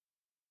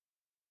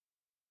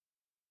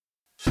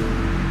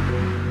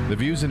The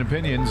views and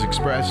opinions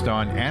expressed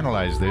on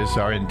Analyze This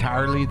are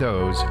entirely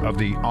those of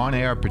the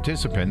on-air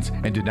participants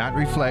and do not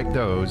reflect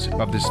those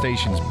of the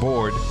station's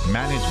board,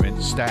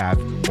 management, staff,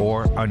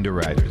 or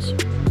underwriters.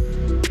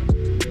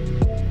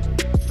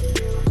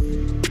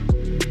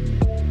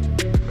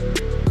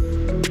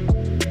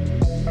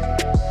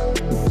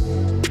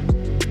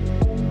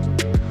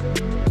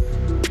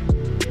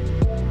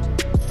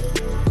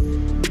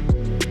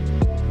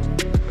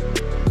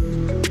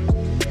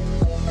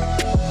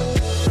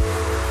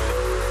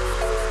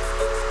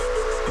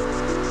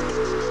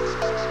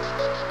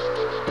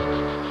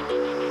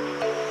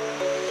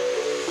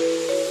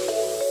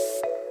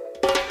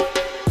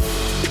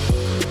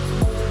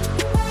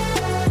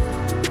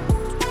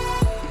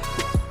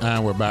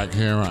 And we're back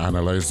here to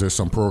analyze this,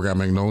 some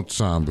programming notes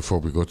before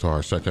we go to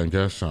our second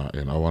guest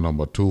in hour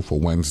number 2 for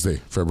Wednesday,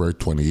 February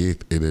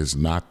 28th. It is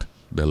not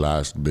the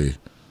last day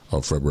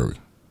of February.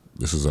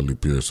 This is a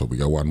leap year, so we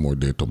got one more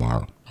day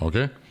tomorrow.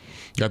 Okay?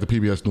 Got the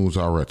PBS News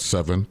Hour at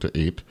 7 to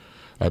 8.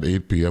 At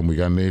 8 p.m., we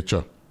got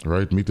Nature,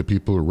 right? Meet the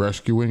people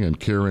rescuing and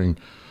caring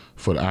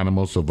for the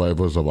animal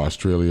survivors of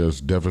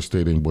Australia's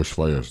devastating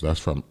bushfires. That's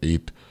from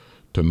 8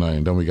 to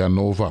 9. Then we got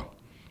Nova,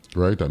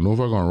 right? And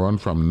Nova going to run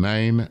from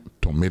 9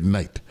 to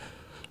midnight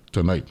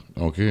tonight.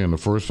 Okay, in the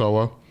first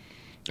hour,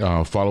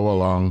 follow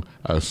along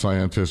as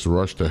scientists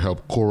rush to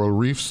help coral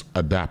reefs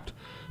adapt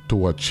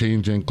to a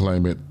changing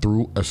climate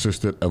through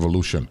assisted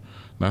evolution.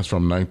 That's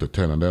from 9 to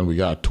 10. And then we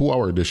got a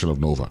 2-hour edition of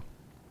Nova,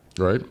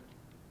 right?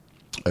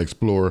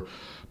 Explore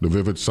the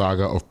vivid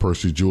saga of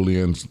Percy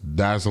Julian's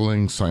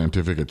dazzling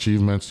scientific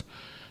achievements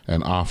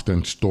and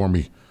often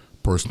stormy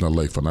personal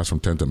life. And that's from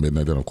 10 to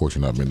midnight. And of course,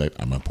 you know, at midnight,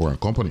 I'm Poor and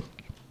Company,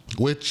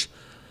 which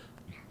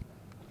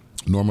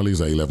normally is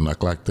a 11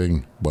 o'clock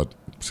thing, but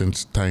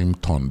since time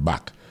turned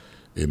back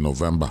in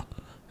November,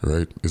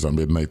 right, it's a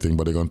midnight thing,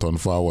 but they're going to turn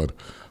forward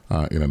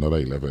in another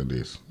 11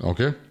 days.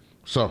 Okay?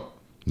 So,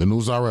 the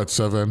news hour at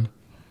 7,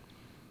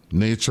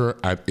 Nature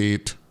at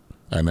 8,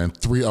 and then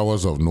 3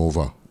 hours of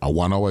Nova, a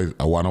one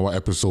hour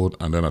episode,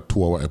 and then a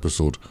 2-hour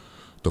episode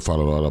to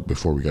follow that up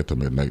before we get to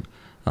midnight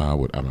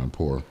with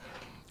Poor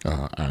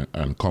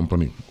and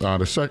Company.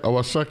 Our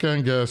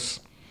second guest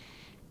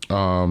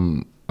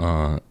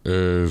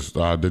is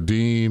the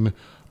Dean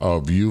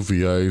of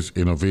UVI's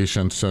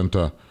Innovation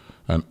Center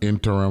and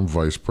Interim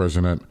Vice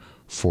President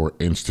for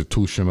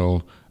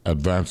Institutional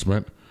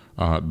Advancement,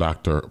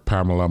 Dr.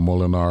 Pamela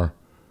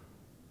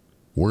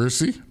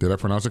Moolenaar-Wirsiy. Did I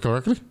pronounce it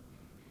correctly?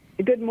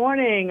 Good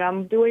morning.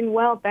 I'm doing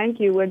well. Thank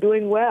you. We're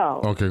doing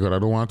well. Okay, good. I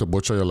don't want to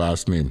butcher your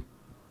last name.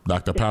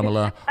 Dr.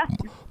 Pamela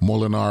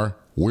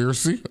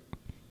Moolenaar-Wirsiy?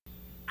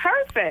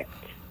 Perfect.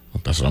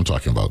 That's what I'm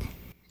talking about. You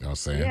know what I'm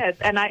saying? Yes,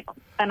 and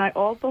I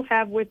also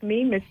have with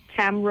me Miss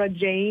Tamra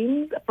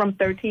James from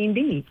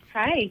 13D.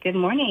 Hi, good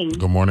morning.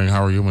 Good morning.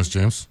 How are you, Miss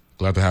James?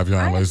 Glad to have you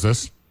analyze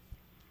this.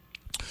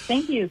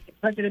 Thank you. It's a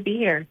pleasure to be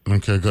here.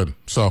 Okay, good.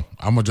 So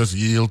I'm going to just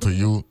yield to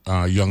you,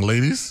 young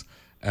ladies,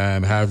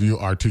 and have you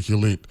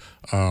articulate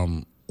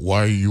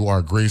why you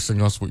are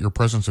gracing us with your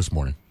presence this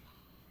morning.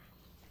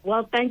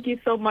 Well, thank you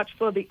so much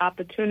for the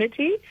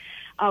opportunity.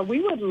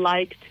 We would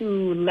like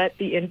to let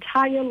the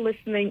entire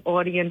listening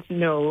audience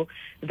know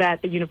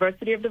that the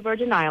University of the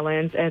Virgin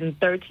Islands and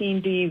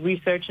 13D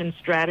Research and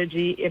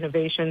Strategy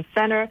Innovation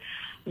Center,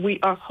 we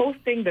are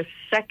hosting the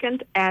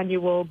second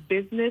annual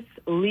Business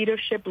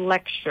Leadership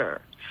Lecture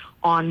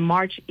on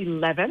March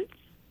 11th.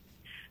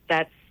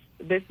 That's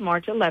this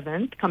March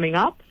 11th coming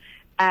up.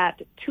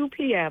 At 2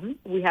 p.m.,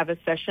 we have a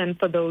session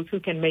for those who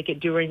can make it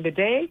during the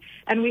day,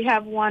 and we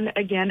have one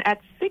again at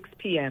 6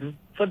 p.m.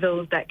 for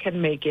those that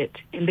can make it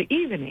in the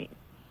evening.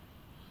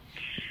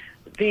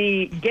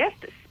 The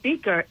guest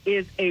speaker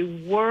is a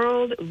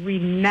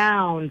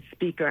world-renowned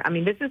speaker. I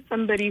mean, this is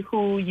somebody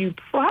who you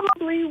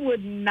probably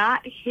would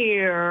not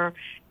hear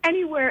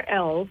anywhere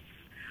else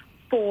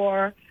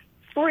for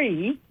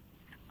free,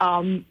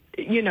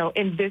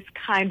 in this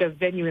kind of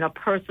venue, in a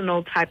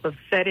personal type of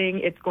setting.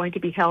 It's going to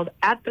be held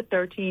at the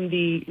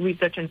 13D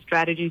Research and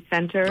Strategy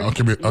Center.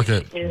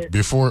 Okay.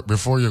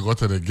 Before you go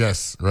to the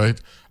guests, right?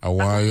 I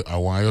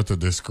want you to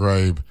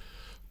describe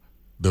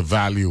the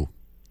value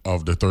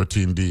of the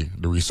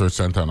 13D, the research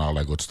center, and all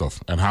that good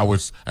stuff, and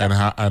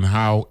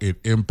how it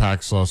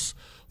impacts us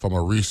from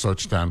a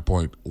research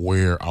standpoint,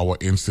 where our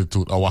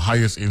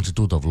highest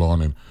institute of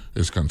learning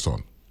is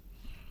concerned.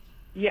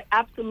 Yeah,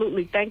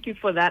 absolutely. Thank you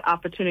for that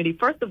opportunity.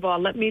 First of all,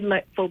 let me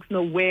let folks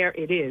know where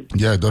it is.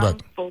 Yeah, do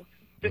that. Folks,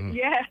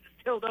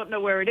 still don't know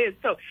where it is.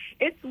 So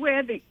it's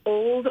where the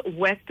old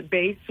West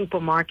Bay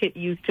supermarket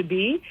used to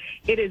be.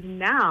 It is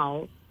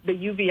now the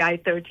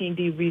UVI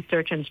 13D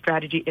Research and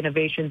Strategy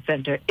Innovation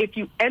Center. If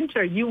you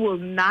enter, you will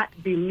not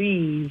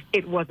believe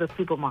it was a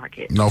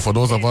supermarket. No, for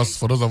those of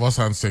us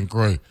on St.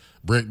 Croix,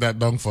 break that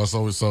down for us.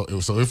 So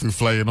if we're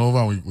flying over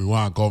and we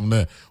want to come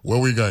there, where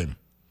we going?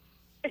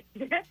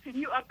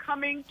 You are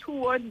coming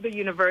towards the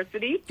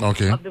University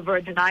of the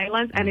Virgin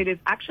Islands, and it is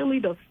actually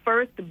the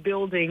first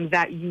building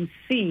that you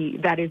see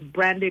that is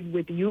branded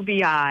with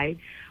UVI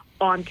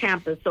on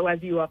campus. So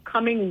as you are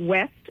coming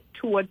west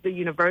towards the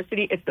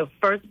university, it's the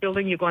first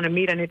building you're going to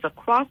meet, and it's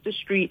across the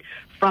street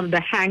from the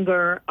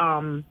hangar,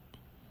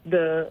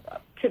 the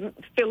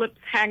Phillips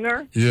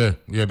hangar. Yeah,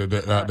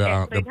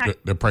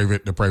 the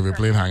private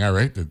plane hangar,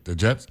 right? The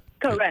jets.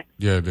 Correct.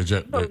 Yeah, the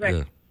jet.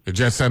 The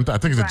jet center. I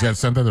think it's the jet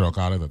center that I'll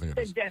call it. I think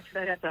it is. The jet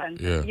center.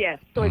 Yeah. Yes.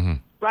 So it's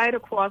right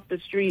across the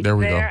street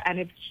there, and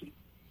it's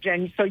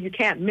so you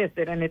can't miss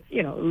it, and it's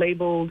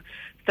labeled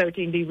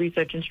 13D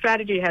Research and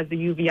Strategy. It has the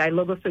UVI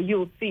logo, so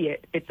you'll see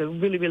it. It's a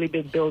really, really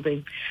big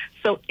building.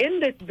 So in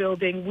this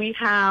building, we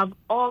have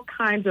all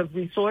kinds of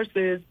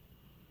resources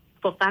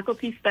for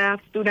faculty, staff,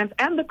 students,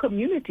 and the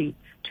community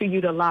to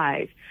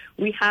utilize.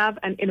 We have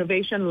an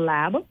innovation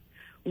lab,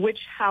 which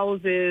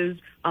houses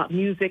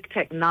music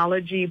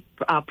technology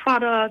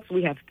products.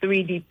 We have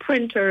 3D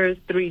printers,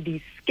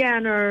 3D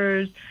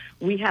scanners.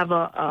 We have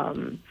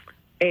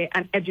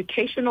an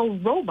educational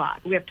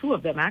robot. We have two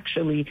of them,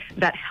 actually,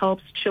 that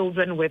helps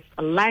children with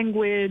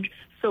language.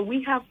 So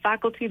we have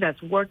faculty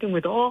that's working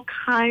with all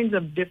kinds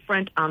of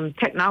different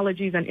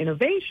technologies and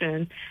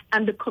innovations,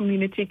 and the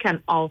community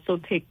can also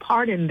take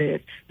part in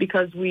this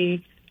because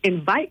we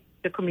invite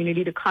the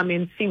community to come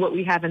in, see what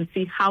we have, and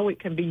see how it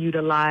can be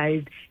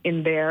utilized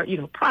in their,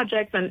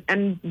 projects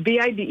and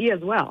VIDE as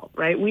well,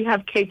 right? We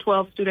have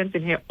K-12 students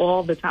in here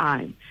all the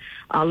time.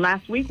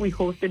 Last week we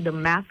hosted the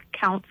Math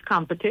Counts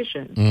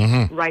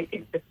competition right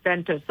in the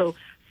center.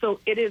 So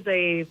it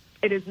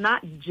is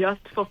not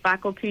just for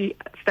faculty,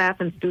 staff,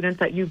 and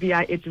students at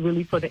UVI. It's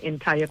really for the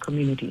entire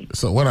community.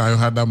 So when I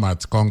had that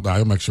Math Count,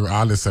 I make sure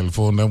all the cell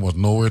phone them was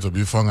nowhere to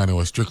be found, and it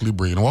was strictly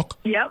brain work.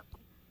 Yep.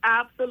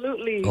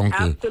 Absolutely. Okay.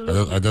 Absolutely.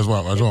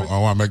 I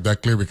want to make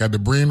that clear because the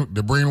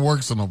brain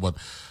works, but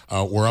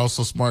we're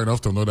also smart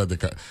enough to know that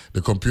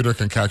the computer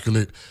can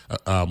calculate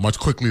much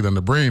quickly than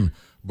the brain.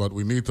 But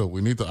we need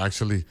to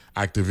actually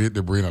activate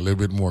the brain a little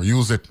bit more,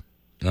 use it.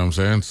 You know what I'm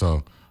saying?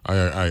 So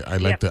I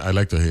like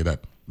to hear that.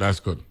 That's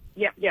good.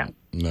 Yeah.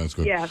 That's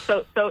good. Yeah.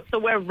 So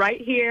we're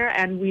right here,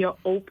 and we are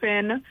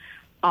open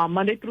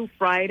Monday through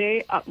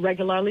Friday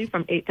regularly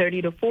from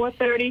 8:30 to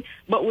 4:30.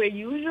 But we're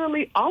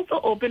usually also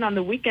open on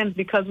the weekends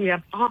because we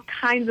have all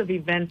kinds of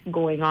events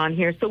going on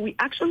here. So we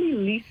actually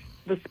lease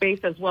the space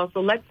as well.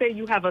 So let's say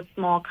you have a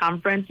small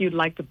conference you'd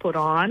like to put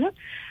on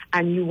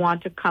and you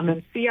want to come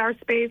and see our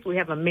space. We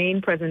have a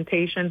main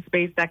presentation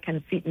space that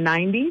can seat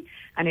 90,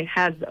 and it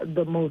has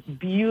the most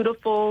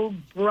beautiful,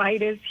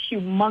 brightest,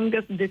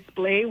 humongous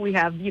display. We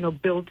have,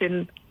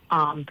 built-in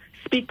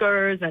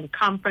speakers and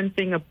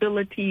conferencing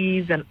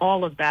abilities and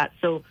all of that.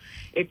 So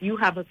if you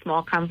have a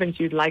small conference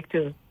you'd like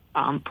to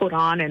put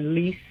on and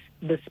lease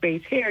the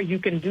space here, you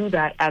can do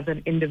that as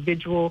an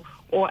individual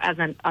or as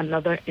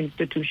another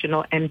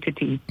institutional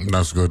entity.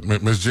 That's good.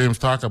 Ms. James,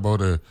 talk about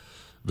the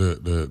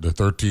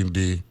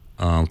 13D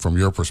from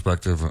your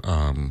perspective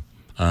and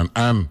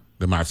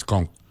the Maths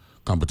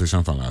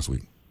competition from last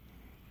week.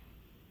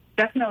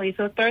 Definitely.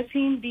 So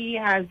 13D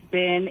has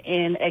been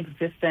in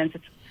existence.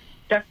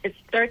 It's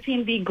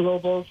 13D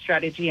Global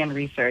Strategy and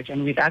Research,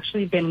 and we've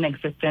actually been in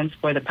existence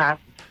for the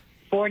past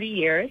 40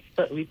 years,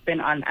 but we've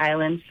been on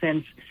island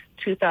since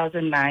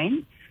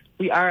 2009.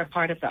 We are a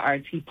part of the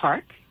RT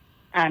Park,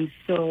 and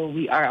so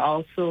we are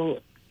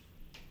also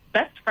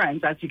best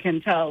friends, as you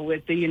can tell,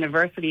 with the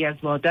university as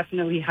well.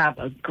 Definitely have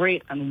a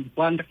great and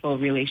wonderful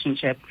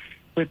relationship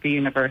with the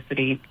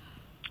university.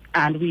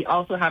 And we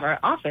also have our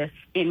office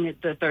in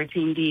the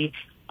 13D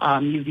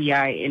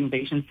UVI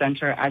Innovation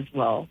Center as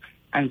well.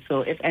 And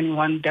so if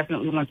anyone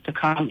definitely wants to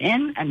come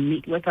in and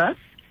meet with us,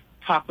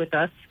 talk with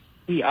us,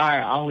 we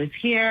are always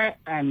here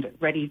and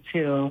ready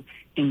to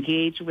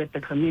engage with the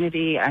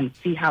community and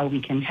see how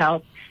we can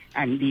help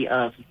and be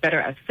of better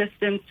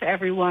assistance to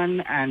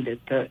everyone, and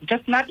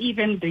just not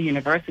even the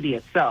university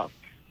itself,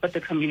 but the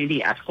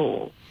community as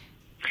whole.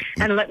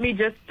 And let me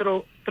just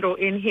throw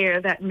in here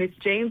that Miss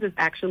James is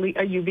actually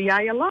a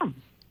UVI alum.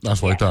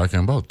 That's what we're talking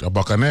about. A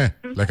Buccaneer.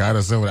 Like I had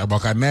to say, a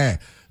Buccaneer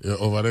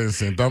over there in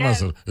St.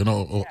 Thomas,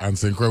 and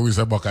St. Croix, we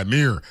say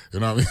Buccaneer. You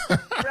know what I mean?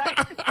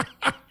 Right.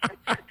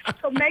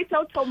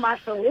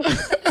 Tomato.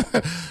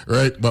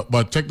 Right,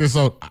 but check this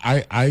out.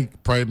 I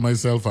pride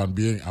myself on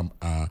being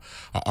a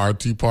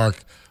RT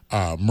Park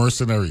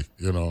mercenary,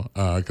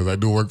 because I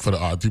do work for the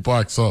RT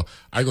Park. So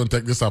I'm going to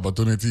take this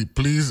opportunity.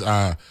 Please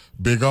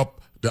big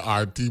up the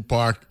RT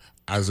Park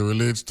as it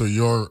relates to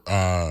your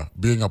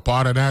being a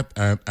part of that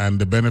and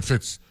the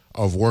benefits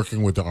of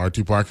working with the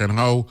RT Park and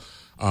how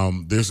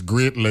this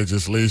great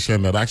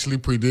legislation that actually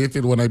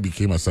predated when I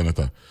became a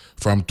senator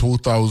from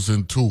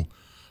 2002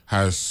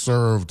 has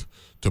served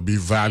to be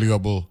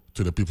valuable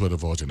to the people of the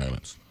Virgin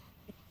Islands.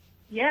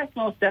 Yes,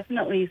 most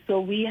definitely.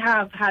 So we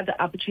have had the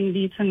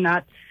opportunity to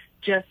not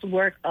just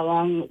work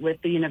along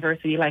with the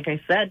university, like I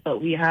said,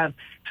 but we have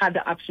had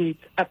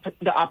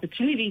the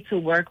opportunity to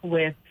work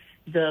with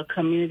the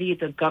community,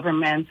 the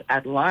government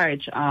at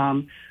large.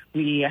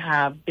 We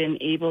have been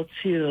able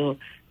to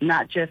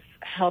not just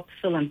help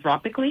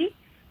philanthropically,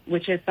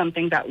 which is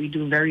something that we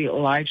do very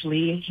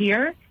largely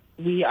here.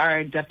 We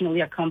are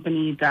definitely a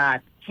company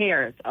that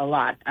cares a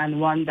lot and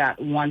one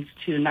that wants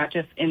to not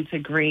just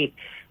integrate,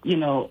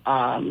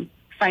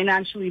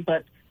 financially,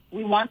 but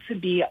we want to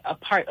be a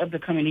part of the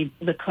community.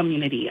 The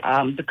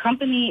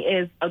company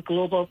is a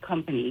global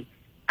company,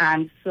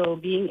 and so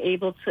being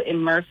able to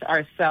immerse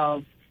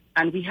ourselves,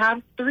 and we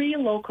have 3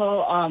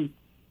 local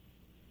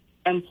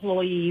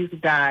employees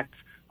that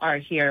are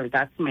here.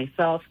 That's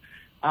myself,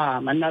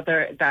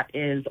 another that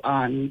is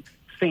on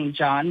St.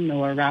 John,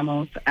 Noah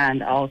Ramos,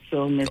 and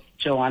also Miss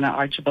Joanna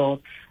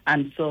Archibald.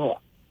 And so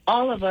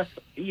all of us,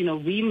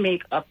 we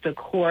make up the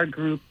core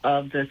group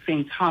of the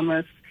St.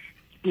 Thomas,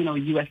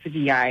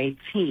 USVI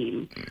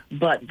team.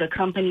 But the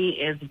company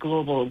is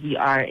global. We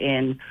are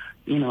in,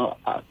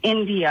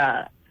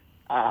 India,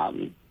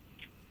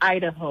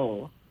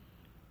 Idaho,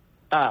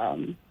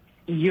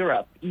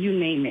 Europe, you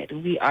name it.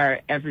 We are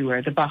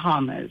everywhere, the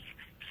Bahamas.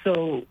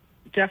 So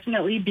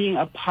definitely being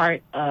a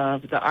part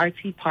of the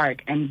RT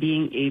Park and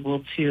being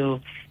able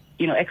to,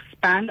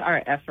 expand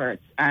our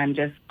efforts and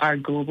just our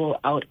global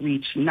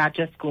outreach, not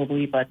just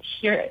globally, but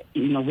here,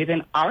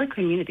 within our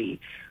community,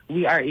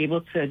 we are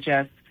able to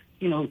just,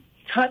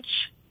 touch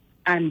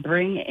and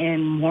bring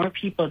in more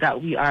people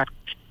that we are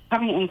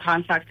coming in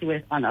contact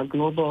with on a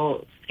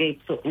global scale.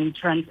 So in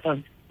terms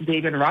of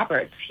David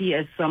Roberts, he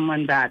is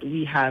someone that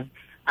we have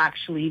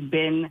actually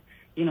been,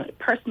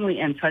 personally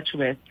in touch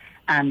with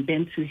and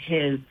been to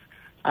his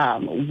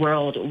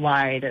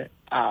worldwide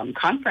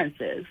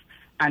conferences.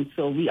 And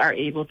so we are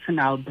able to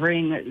now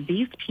bring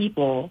these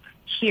people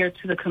here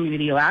to the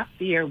community. Last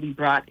year, we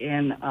brought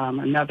in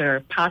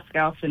another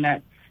Pascal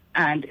Finette,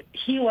 and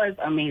he was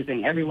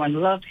amazing. Everyone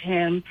loved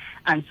him.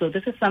 And so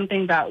this is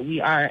something that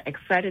we are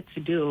excited to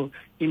do,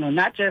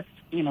 not just,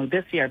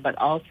 this year, but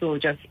also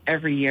just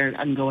every year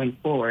and going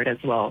forward as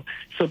well.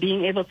 So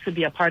being able to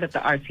be a part of the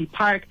RT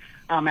Park,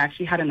 I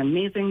actually had an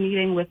amazing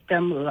meeting with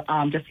them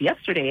just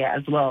yesterday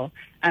as well.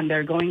 And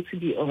they're going to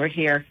be over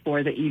here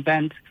for the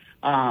event.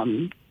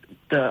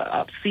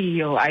 The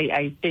CEO,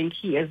 I think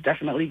he is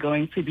definitely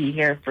going to be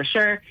here for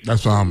sure.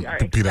 That's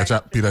Peter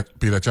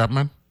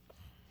Chapman?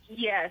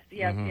 Yes.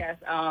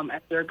 And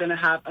they're going to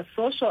have a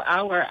social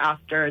hour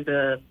after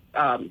the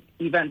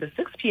event, the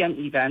 6 p.m.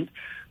 event,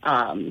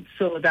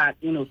 so that,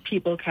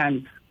 people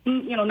can,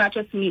 not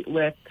just meet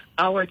with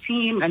our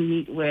team and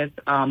meet with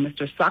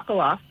Mr.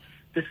 Sokoloff,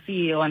 the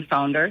CEO and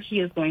founder. He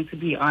is going to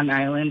be on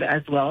island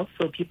as well,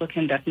 so people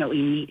can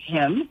definitely meet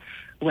him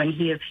when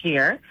he is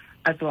here,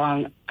 as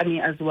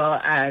well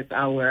as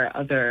our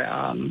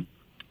other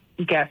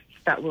guests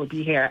that will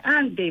be here,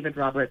 and David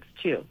Roberts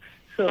too.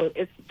 So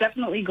it's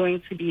definitely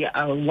going to be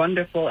a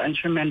wonderful and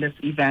tremendous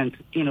event,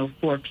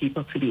 for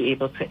people to be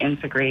able to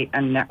integrate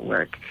and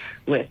network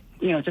with,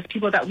 just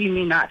people that we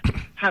may not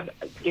have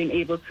been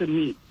able to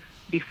meet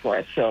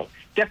before. So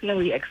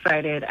definitely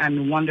excited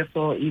and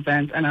wonderful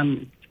event, and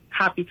I'm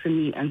happy to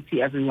meet and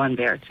see everyone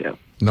there too.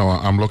 No,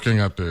 I'm looking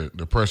at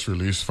the press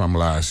release from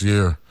last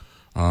year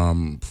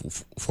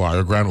for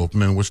our grand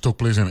opening, which took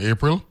place in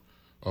April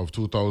of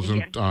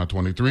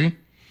 2023.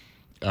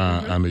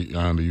 And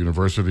the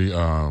university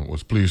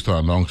was pleased to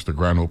announce the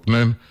grand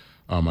opening.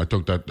 I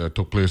took that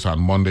took place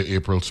on Monday,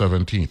 April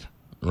 17th,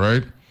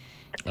 right?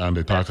 And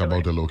they talk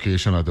about the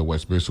location at the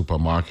West Bay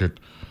Supermarket,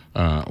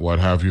 what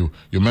have you.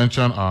 You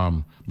mentioned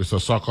Mr.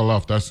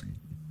 Sokoloff, that's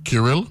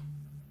Kirill?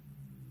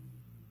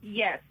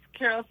 Yes,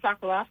 Kirill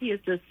Sokoloff. He is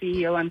the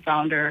CEO and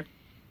founder.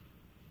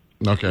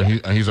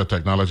 Okay, yes. He's a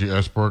technology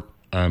expert.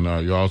 And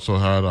you also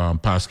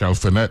had Pascal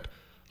Finette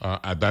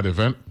at that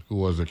event, who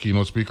was a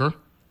keynote speaker.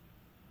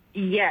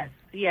 Yes.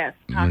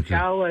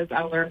 Pascal was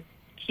our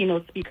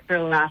keynote speaker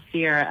last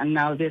year, and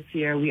now this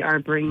year we are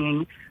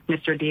bringing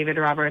Mr. David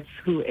Roberts,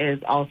 who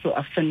is also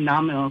a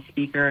phenomenal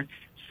speaker.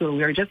 So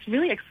we're just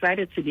really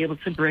excited to be able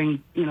to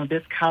bring,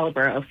 this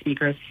caliber of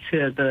speakers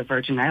to the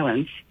Virgin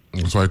Islands.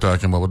 That's what I'm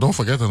talking about. But don't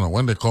forget,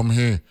 when they come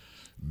here,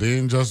 they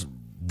ain't just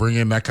bring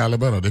in that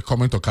caliber, they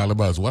come into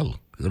caliber as well.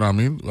 You know what I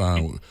mean?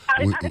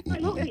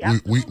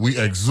 We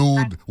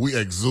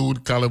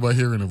exude caliber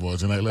here in the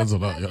Virgin Islands.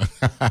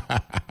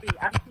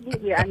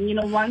 Absolutely.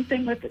 And one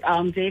thing with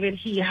David,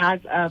 he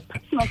has a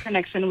personal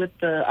connection with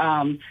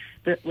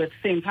with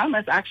St.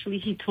 Thomas. Actually,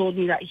 he told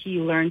me that he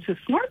learned to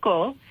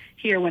snorkel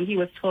here when he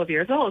was 12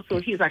 years old.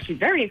 So he's actually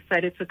very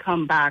excited to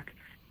come back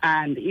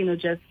and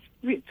just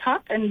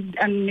talk and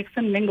mix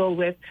and mingle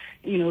with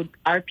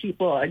our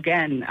people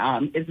again.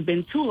 It's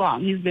been too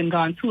long. He's been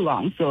gone too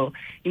long. So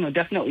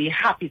definitely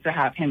happy to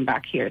have him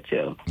back here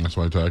too. That's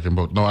what I'm talking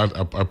about. No,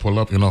 I pull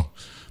up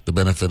the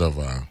benefit of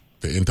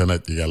the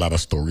internet. You get a lot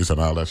of stories and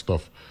all that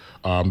stuff.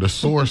 The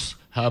Source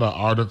had an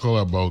article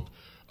about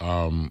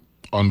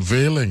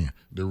unveiling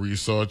the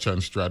Research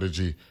and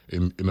Strategy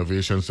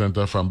Innovation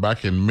Center from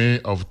back in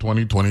May of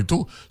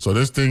 2022. So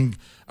this thing,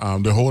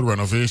 the whole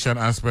renovation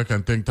aspect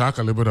and thing, talk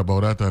a little bit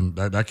about that. And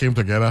that came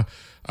together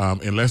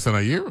in less than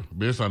a year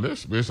based on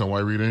what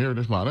we're reading here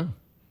this morning.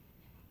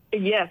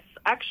 Yes,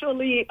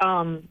 Actually,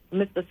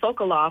 Mr.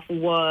 Sokoloff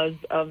was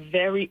a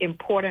very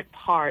important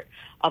part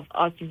of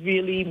us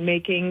really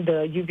making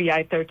the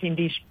UVI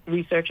 13D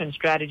Research and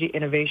Strategy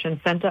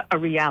Innovation Center a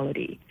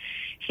reality.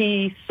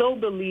 He so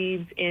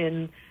believes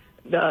in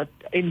the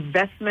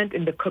investment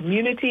in the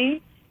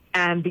community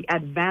and the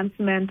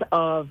advancement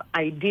of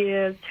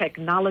ideas,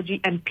 technology,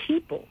 and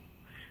people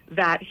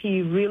that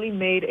he really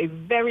made a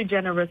very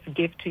generous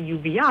gift to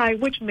UVI,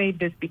 which made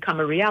this become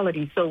a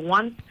reality. So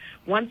once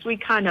we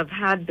kind of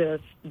had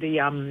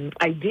the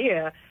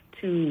idea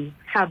to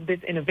have this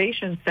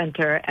innovation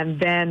center, and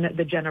then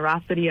the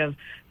generosity of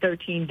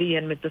 13D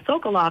and Mr.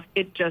 Sokoloff,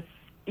 it just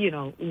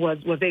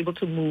was able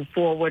to move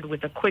forward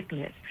with a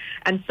quickness.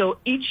 And so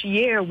each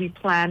year we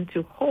plan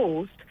to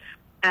host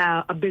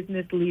a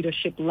business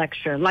leadership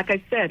lecture. Like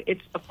I said,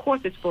 it's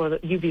for the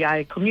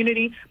UVI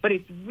community, but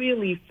it's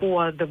really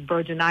for the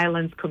Virgin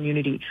Islands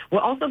community.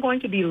 We're also going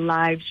to be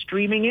live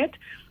streaming it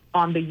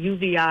on the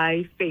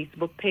UVI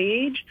Facebook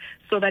page,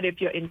 so that if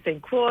you're in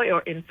St. Croix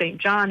or in St.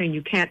 John and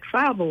you can't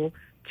travel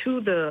to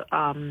the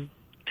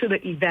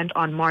event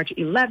on March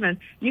 11th,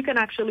 you can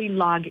actually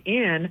log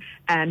in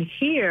and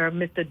hear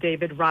Mr.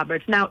 David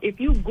Roberts. Now, if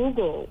you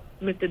Google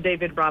Mr.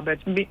 David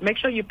Roberts, make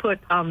sure you put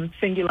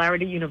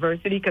Singularity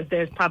University, because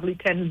there's probably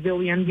 10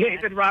 billion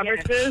David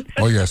Robertses.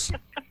 Oh, yes.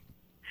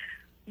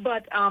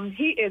 But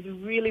he is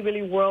really,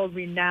 really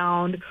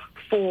world-renowned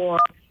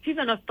he's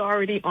an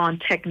authority on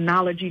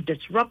technology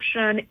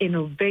disruption,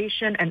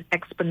 innovation, and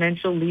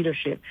exponential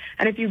leadership.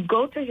 And if you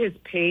go to his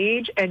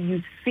page and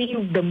you see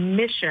the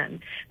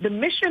mission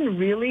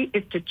really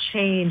is to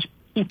change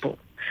people.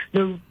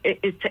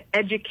 Is to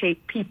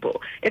educate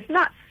people. It's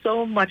not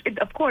so much,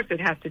 of course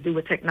it has to do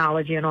with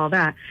technology and all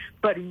that,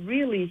 but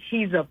really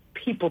he's a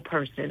people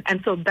person.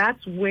 And so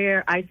that's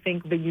where I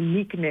think the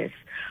uniqueness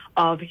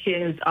of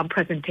his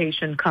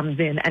presentation comes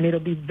in, and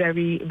it'll be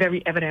very,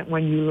 very evident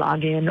when you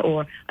log in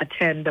or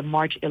attend the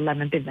March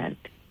 11th event.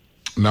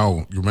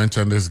 Now, you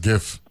mentioned this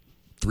gift,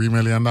 $3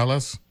 million?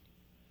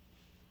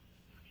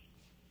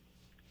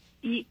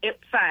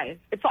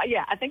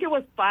 I think it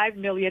was $5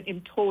 million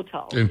in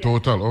total. In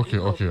total,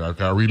 okay.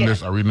 I read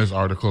this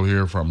article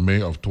here from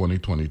May of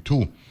 2022,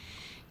 right?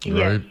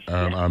 Yes.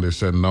 And they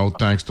said now,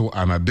 thanks to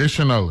an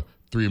additional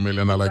 $3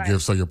 million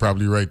gift. So you're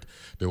probably right.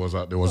 There was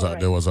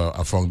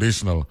a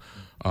foundational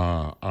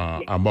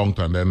amount,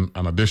 and then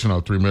an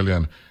additional $3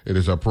 million. It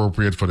is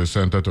appropriate for the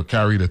center to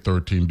carry the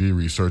 13D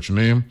research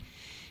name,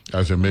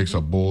 as it makes a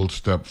bold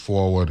step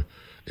forward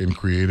in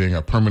creating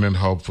a permanent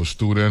hub for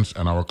students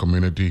and our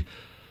community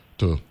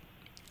to,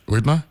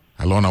 wait now,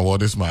 Alona, what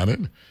this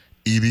man,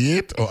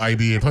 ideate or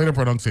ideate? How do you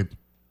pronounce it?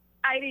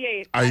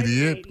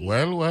 Ideate.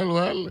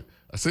 Well.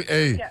 I say,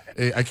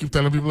 hey, I keep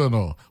telling people,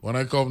 no, when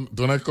I come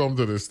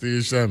to the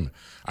station,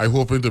 I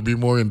hoping to be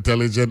more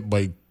intelligent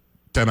by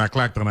 10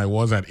 o'clock than I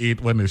was at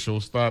 8 when the show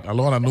started.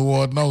 Alona know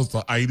what now,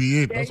 so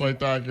ideate. That's what I'm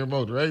talking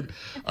about, right?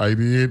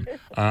 Ideate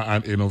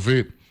and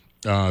innovate.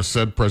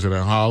 Said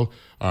President Hall,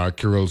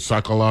 Kirill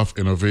Sokoloff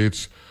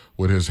innovates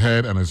with his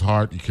head and his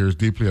heart. He cares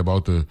deeply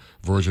about the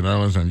Virgin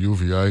Islands and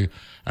UVI,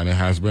 and it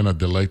has been a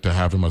delight to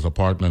have him as a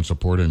partner in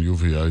supporting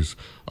UVI's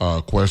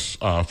quest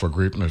for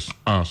greatness.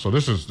 So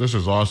this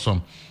is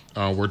awesome.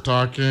 We're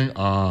talking,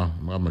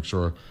 I'll make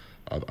sure,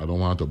 I don't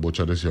want to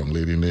butcher this young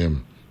lady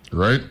name,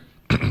 right?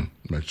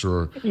 Make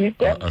sure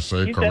I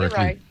say it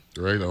correctly.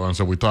 Right?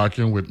 So we're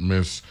talking with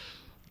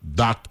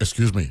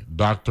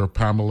Dr.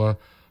 Pamela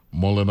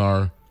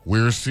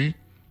Moolenaar-Wirsiy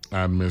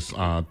and Miss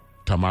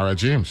Tamra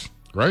James.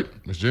 Right,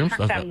 Miss James?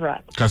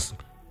 Tamra.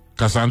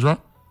 Cassandra?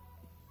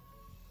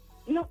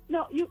 No,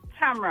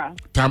 Tamra.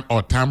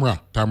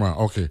 Tamra.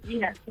 Okay.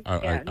 Yes.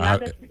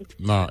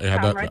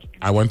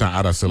 I went to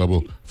add a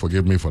syllable.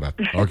 Forgive me for that.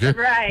 Okay.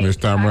 Right. Miss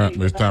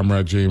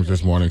Tamra James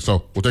this morning.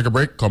 So we'll take a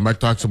break. Come back,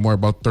 talk some more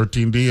about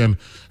 13D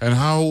and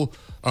how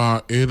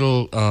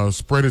it'll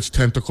spread its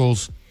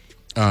tentacles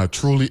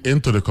truly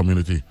into the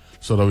community,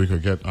 so that we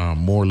could get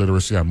more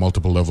literacy at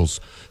multiple levels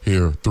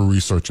here through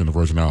research in the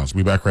Virgin Islands.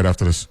 We'll be back right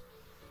after this.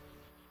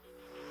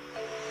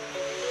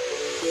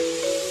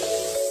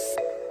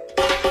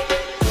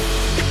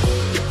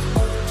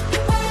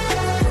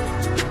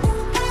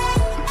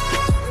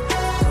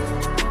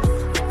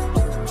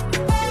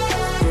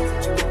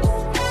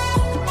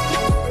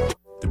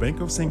 Bank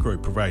of St. Croix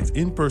provides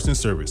in-person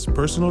service,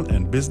 personal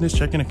and business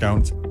checking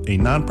accounts, a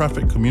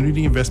nonprofit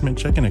community investment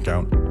checking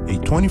account, a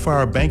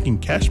 24-hour banking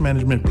cash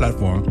management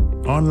platform,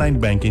 online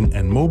banking,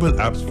 and mobile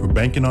apps for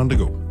banking on the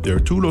go. There are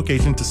 2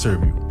 locations to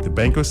serve you, the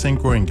Bank of St.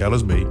 Croix in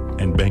Gallows Bay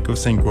and Bank of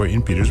St. Croix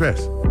in Peters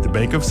Rest. The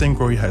Bank of St.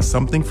 Croix has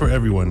something for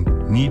everyone.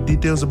 Need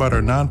details about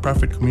our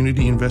nonprofit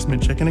community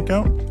investment checking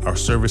account? Our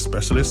service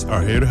specialists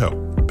are here to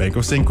help. Bank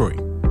of St. Croix,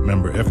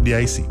 member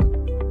FDIC.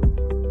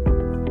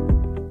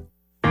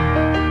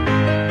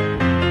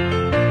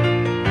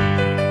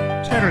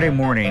 Saturday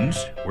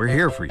mornings, we're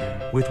here for you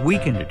with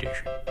Weekend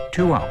Edition.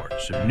 2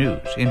 hours of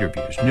news,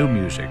 interviews, new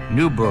music,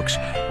 new books,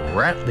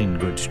 rattling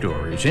good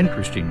stories,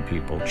 interesting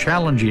people,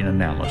 challenging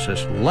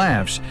analysis,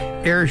 laughs,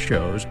 air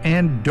shows,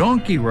 and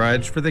donkey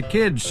rides for the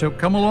kids. So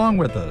come along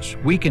with us.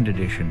 Weekend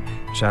Edition,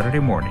 Saturday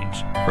mornings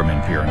from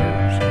NPR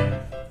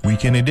News.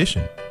 Weekend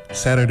Edition,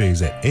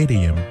 Saturdays at 8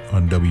 a.m.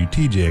 on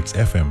WTJX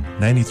FM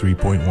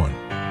 93.1.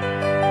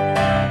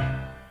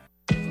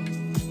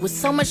 With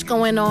so much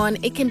going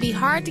on, it can be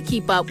hard to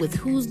keep up with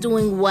who's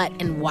doing what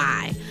and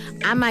why.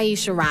 I'm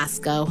Aisha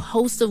Roscoe,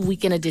 host of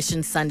Weekend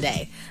Edition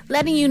Sunday,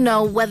 letting you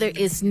know whether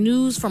it's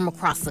news from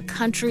across the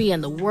country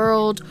and the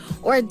world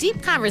or a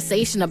deep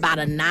conversation about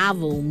a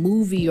novel,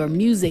 movie, or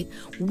music,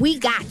 we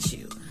got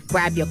you.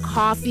 Grab your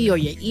coffee or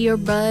your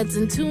earbuds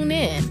and tune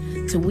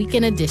in to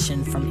Weekend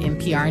Edition from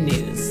NPR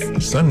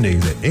News.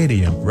 Sundays at 8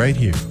 a.m. right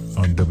here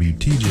on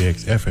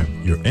WTJX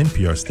FM, your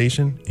NPR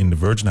station in the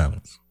Virgin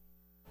Islands.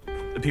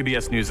 The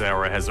PBS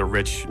NewsHour has a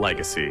rich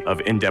legacy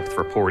of in-depth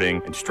reporting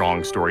and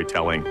strong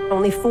storytelling.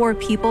 Only 4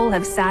 people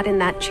have sat in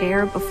that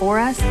chair before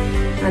us,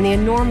 and the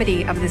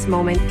enormity of this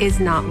moment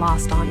is not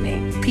lost on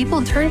me.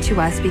 People turn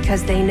to us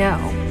because they know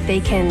they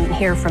can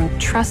hear from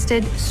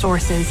trusted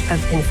sources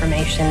of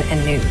information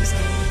and news.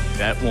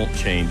 That won't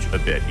change a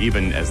bit,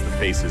 even as the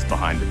faces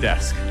behind the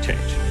desk change.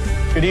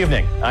 Good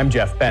evening. I'm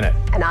Jeff Bennett.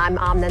 And I'm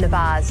Amna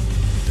Nabaz.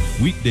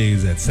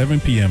 Weekdays at 7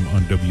 p.m.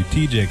 on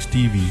WTJX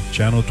TV,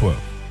 Channel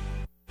 12.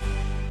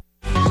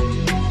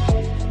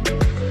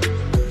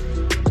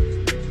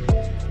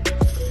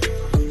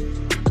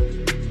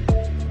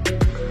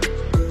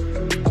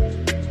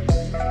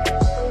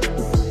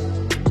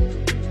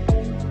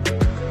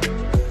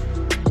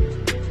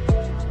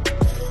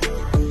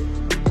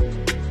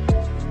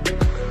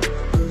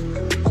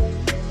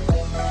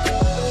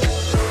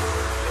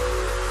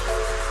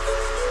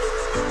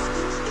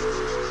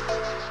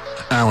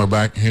 And we're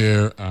back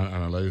here and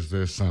analyze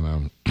this,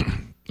 and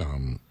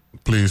I'm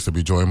pleased to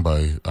be joined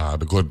by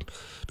the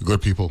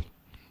good people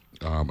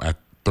at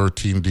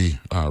 13D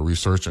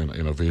Research and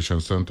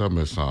Innovation Center,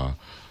 Miss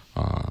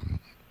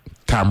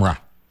Tamra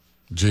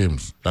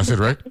James. That's it,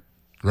 right?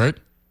 Right?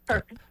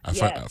 Perfect.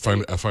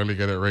 I finally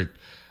get it right.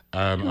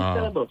 And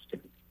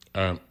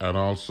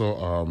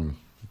also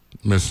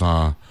Miss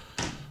Pamela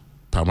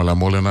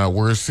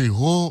Moolenaar-Wirsiy,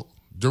 who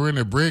during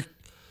the break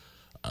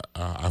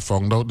I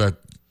found out that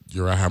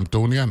you're a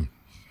Hamptonian,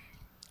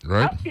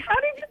 right? How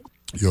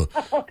did you?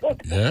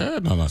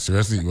 No,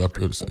 seriously.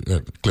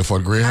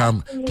 Clifford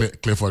Graham,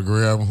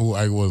 who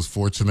I was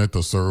fortunate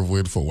to serve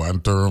with for one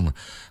term,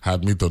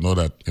 had me to know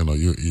that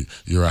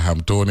you're a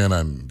Hamptonian,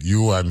 and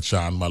you and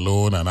Sean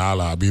Malone and all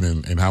have been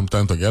in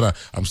Hampton together.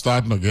 I'm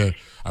starting to get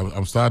a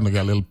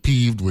little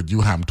peeved with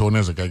you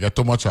Hamptonians. Like I get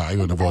too much eye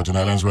in the Virgin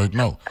Islands right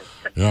now.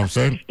 You know what I'm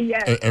saying?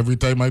 Yes. Every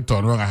time I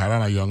turn around, I had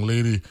on a young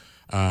lady,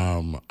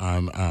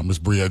 and Miss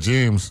Bria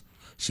James.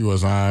 She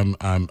was on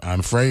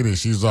Friday.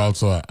 She's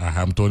also a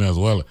Hamptonian as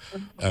well,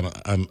 and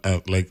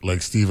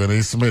like Stephen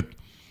A. Smith,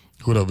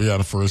 who'd be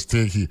on First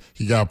Take.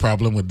 He got a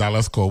problem with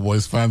Dallas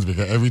Cowboys fans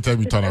because every time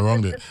you turn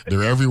around,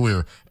 they're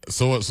everywhere.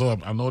 So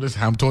I noticed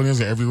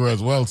Hamptonians are everywhere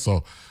as well.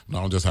 So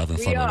no, I'm just having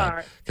fun with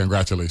that.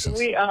 Congratulations.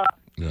 We are.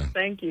 Yeah.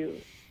 Thank you.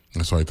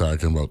 That's what I'm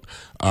talking about.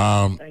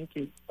 Thank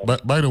you.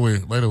 But by the way,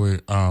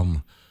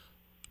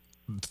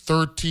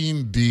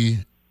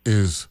 13D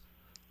is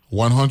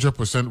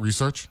 100%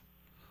 research.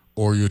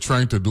 Or you're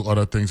trying to do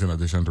other things in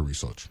addition to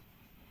research?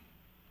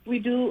 We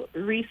do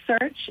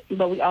research,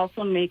 but we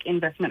also make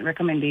investment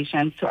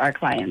recommendations to our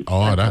clients.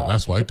 Oh,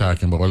 that's what I'm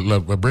talking about.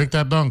 Well, break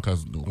that down,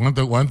 because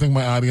one thing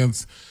my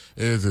audience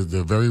is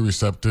they're very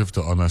receptive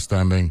to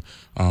understanding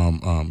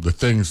the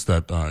things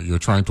that you're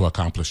trying to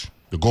accomplish,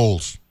 the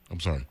goals.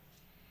 I'm sorry.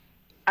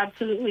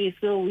 Absolutely.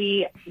 So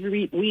we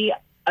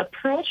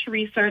approach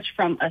research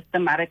from a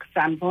thematic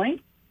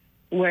standpoint,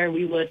 where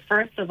we would,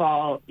 first of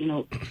all,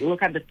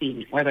 look at the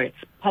theme, whether it's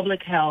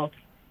public health,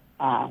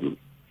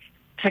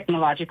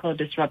 technological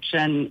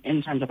disruption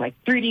in terms of like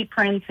 3D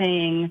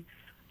printing.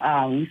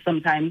 We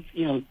sometimes,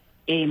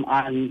 aim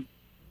on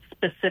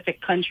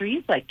specific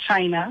countries like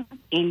China,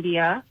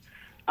 India.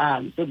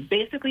 So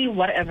basically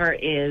whatever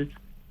is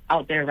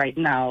out there right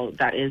now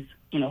that is,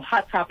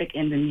 hot topic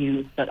in the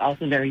news, but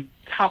also very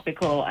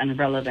topical and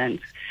relevant.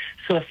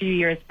 So a few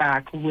years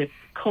back with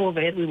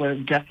COVID, we were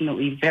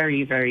definitely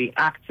very, very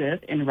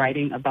active in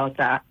writing about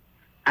that.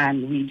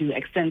 And we do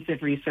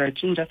extensive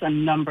research in just a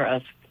number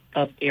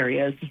of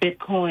areas,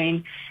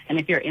 Bitcoin. And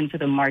if you're into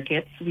the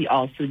markets, we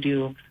also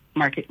do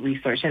market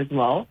research as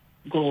well,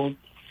 gold,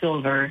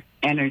 silver,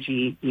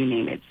 energy, you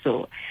name it.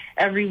 So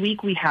every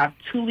week we have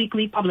 2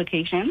 weekly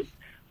publications,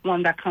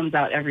 one that comes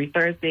out every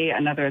Thursday,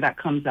 another that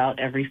comes out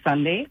every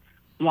Sunday.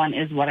 One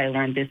is what I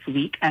learned this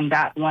week, and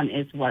that one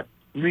is what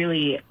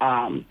really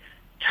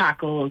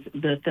tackles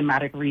the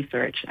thematic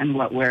research and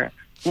what we're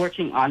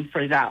working on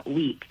for that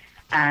week.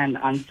 And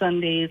on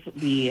Sundays,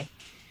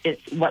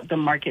 it's what the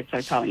markets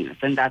are telling us,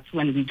 and that's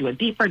when we do a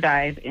deeper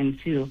dive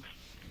into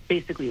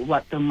basically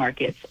what the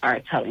markets are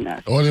telling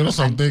us. Oh,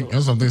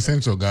 something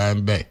central guy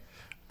day.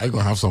 I'm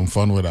gonna have some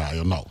fun with that,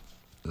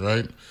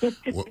 right?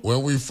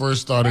 When we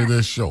first started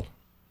this show,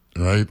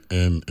 right?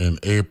 In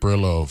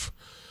April of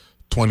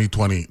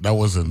 2020, that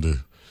was in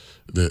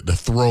the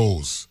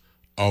throes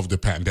of the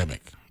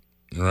pandemic,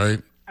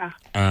 right?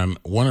 And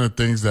one of the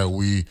things that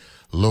we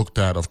looked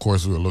at, of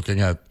course, we were looking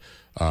at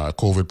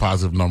COVID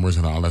positive numbers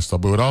and all that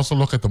stuff, but we'd also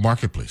look at the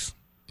marketplace,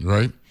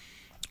 right?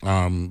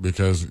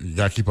 Because you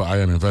got to keep an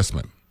eye on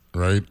investment,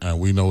 right? And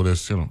we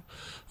noticed,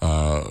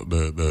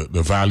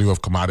 the value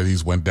of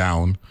commodities went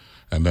down,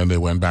 and then they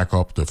went back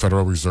up. The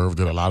Federal Reserve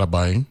did a lot of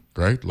buying,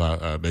 right?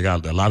 They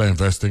got a lot of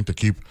investing to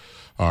keep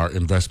our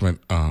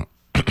investment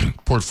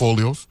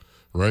portfolios,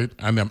 right?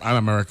 And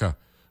America,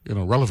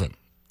 relevant,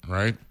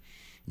 right?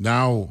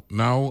 Now,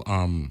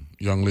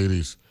 young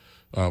ladies,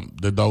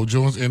 the Dow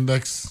Jones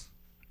Index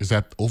is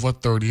at over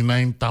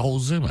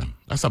 39,000, man.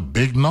 That's a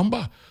big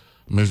number,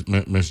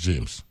 Miss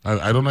James.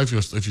 I don't know if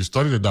you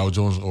study the Dow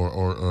Jones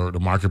or the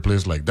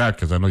marketplace like that,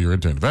 because I know you're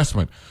into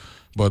investment,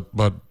 but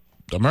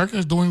America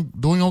is doing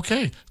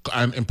okay,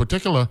 and in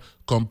particular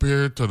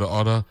compared to the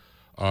other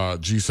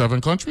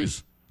G7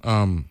 countries.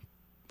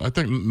 I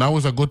think now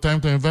is a good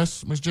time to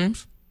invest, Miss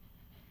James,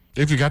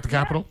 if you got the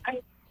capital.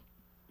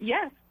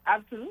 Yes,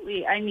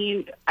 absolutely. I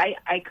mean,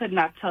 I could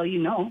not tell you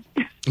no,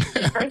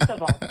 first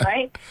of all,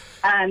 right?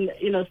 And,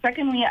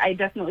 secondly, I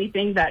definitely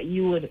think that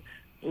you would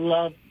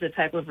love the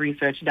type of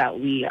research that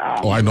we...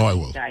 I know I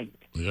will.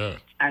 Yeah.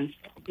 And,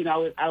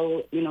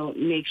 I'll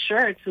make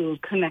sure to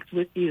connect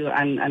with you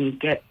and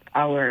get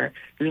our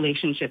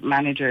relationship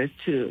managers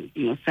to,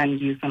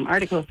 send you some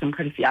articles, some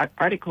courtesy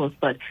articles.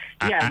 But,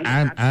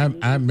 yeah.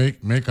 And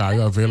make I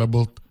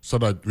available so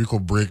that we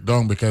could break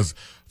down, because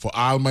for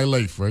all my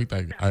life, right,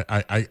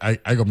 I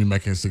gonna be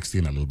making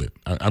 16 a little bit.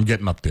 I'm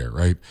getting up there,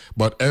 right?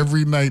 But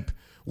every night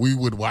we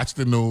would watch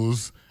the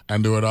news,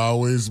 and there would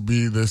always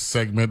be this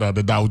segment of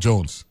the Dow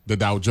Jones,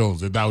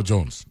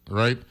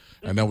 right?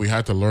 And then we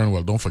had to learn,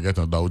 well, don't forget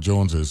the Dow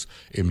Jones is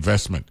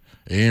investment.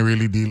 It ain't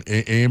really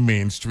ain't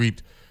Main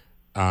Street,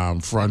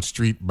 Front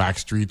Street, Back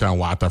Street, and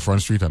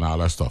Waterfront Street, and all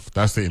that stuff.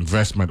 That's the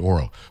investment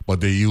world.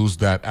 But they use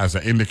that as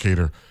an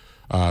indicator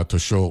to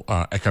show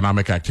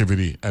economic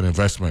activity and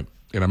investment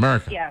in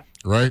America. Yeah.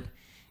 Right?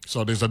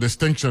 So there's a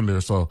distinction there.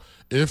 So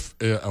if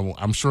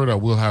I'm sure that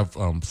we'll have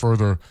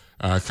further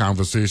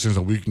conversations,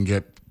 and we can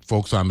get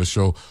folks on the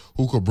show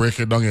who could break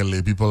it down in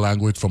lay people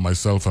language for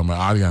myself and my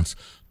audience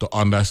to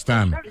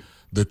understand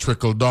the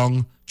trickle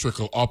down,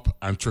 trickle up,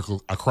 and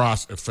trickle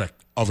across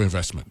effect of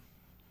investment.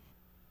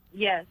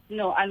 Yes,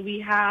 no,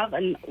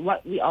 and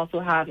what we also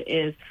have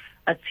is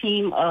a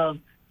team of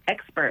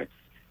experts.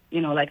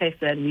 Like I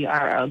said, we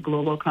are a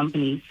global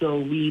company, so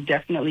we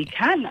definitely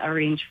can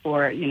arrange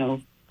for,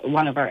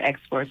 one of our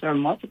experts or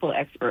multiple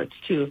experts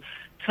to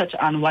touch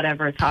on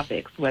whatever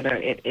topics, whether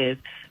it is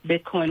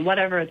Bitcoin,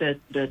 whatever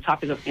the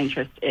topic of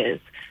interest is.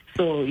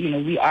 So,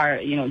 we are,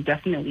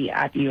 definitely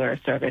at your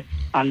service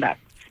on that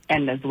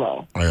end as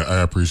well. I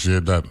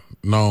appreciate that.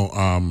 Now,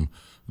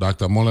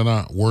 Dr.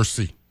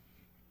 Moolenaar-Wirsiy,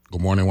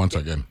 good morning once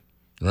again,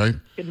 right?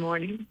 Good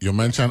morning. You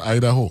mentioned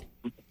Idaho,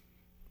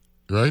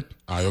 right?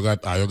 You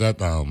got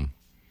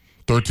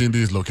 13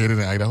 Ds located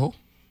in Idaho?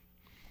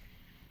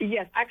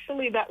 Yes,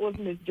 actually, that was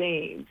Ms.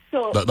 James.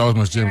 So that was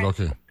Ms. James,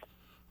 okay.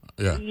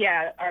 Yeah.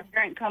 Yeah, our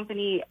parent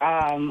company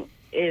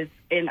is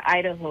in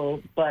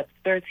Idaho, but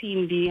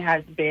 13D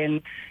has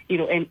been,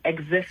 in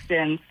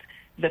existence.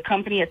 The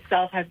company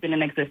itself has been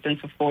in existence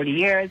for 40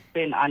 years,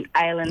 been on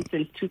island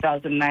since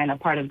 2009, a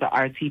part of the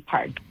RT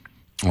Park.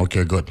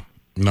 Okay, good.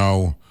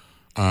 Now,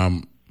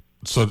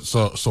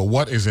 so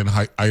what is in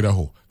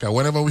Idaho? Okay,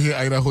 whenever we hear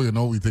Idaho,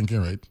 we're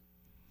thinking, right?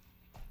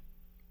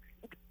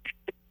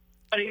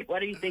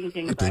 What are you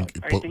thinking about?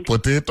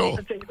 Potato.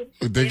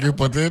 You're thinking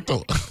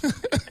potato.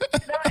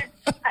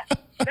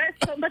 There's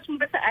so much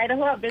more to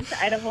Idaho. I've been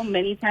to Idaho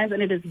many times,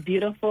 and it is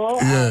beautiful.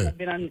 Yeah. I've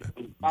been on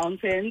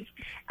mountains,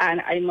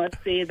 and I must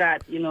say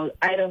that,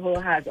 Idaho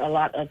has a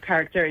lot of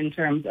character in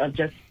terms of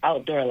just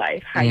outdoor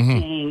life,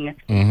 hiking.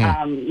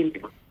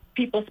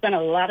 People spend a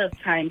lot of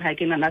time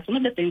hiking, and that's one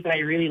of the things that I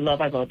really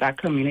love about that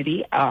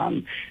community.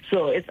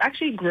 So it's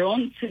actually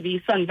grown to be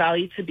Sun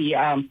Valley to be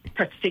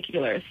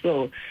particular.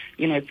 So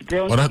it's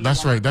grown. Well,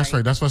 that's right. That's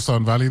what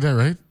Sun Valley there,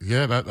 right?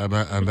 Yeah,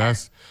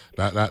 that's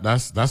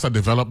a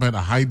development, a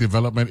high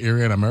development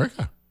area in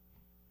America.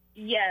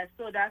 Yeah,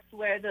 so that's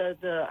where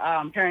the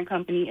parent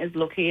company is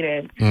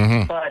located.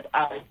 But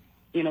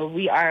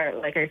we are,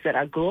 like I said,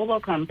 a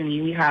global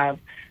company. We have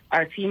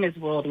our team is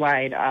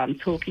worldwide.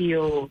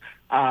 Tokyo.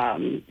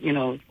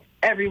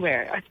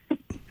 Everywhere.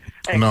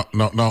 No.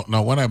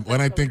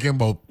 When I thinking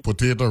about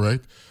potato,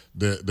 right?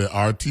 The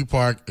RT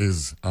Park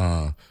is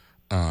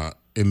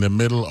in the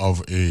middle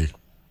of a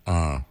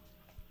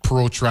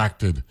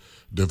protracted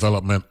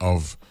development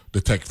of the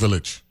tech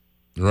village,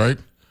 right?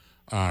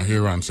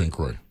 Here on St.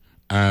 Croix,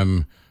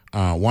 and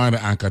one of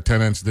the anchor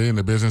tenants, they in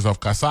the business of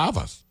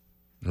cassavas,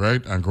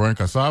 right? And growing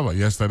cassava.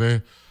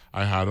 Yesterday,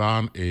 I had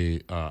on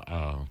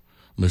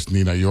Miss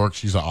Nina York.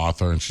 She's an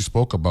author, and she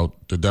spoke about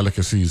the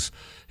delicacies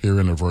here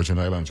in the Virgin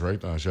Islands,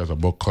 right? She has a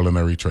book,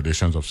 Culinary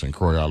Traditions of St.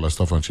 Croix, all that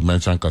stuff, and she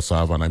mentioned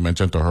cassava, and I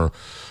mentioned to her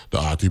the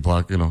Arty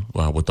Park,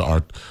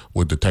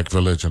 with the Tech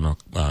Village and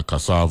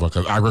cassava,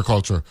 because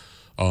agriculture,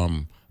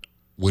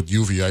 with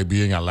UVI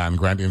being a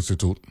land-grant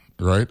institute,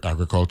 right?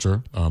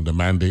 Agriculture, the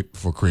mandate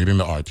for creating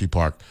the RT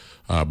Park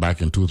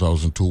back in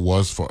 2002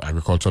 was for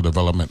agricultural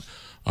development.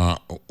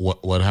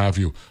 What have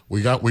you?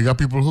 We got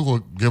people who will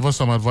give us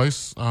some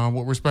advice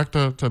with respect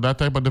to that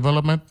type of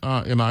development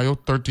in IO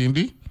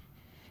 13D,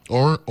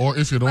 or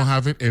if you don't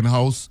have it in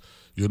house,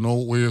 you know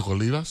where you can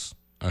lead us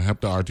and help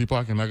the RT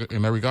Park in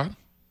that regard.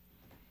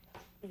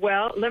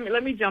 Well,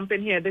 let me jump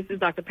in here. This is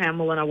Dr.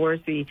 Pamela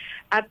Moolenaar-Wirsiy.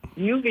 At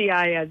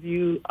UVI, as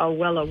you are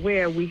well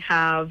aware, we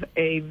have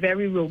a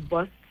very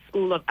robust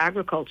School of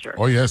Agriculture.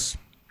 Oh, yes.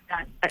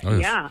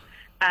 Yeah.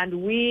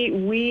 And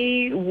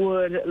we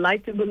would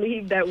like to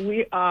believe that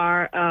we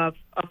are a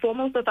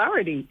foremost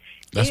authority.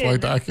 That's why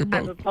I came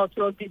about.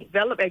 Agricultural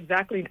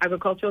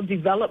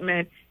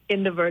development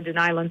in the Virgin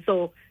Islands.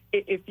 So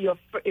if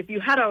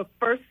you had a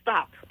first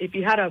stop, if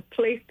you had a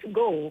place to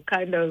go,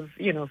 kind of,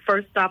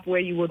 first stop where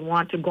you would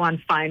want to go and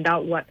find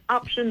out what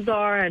options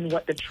are and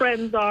what the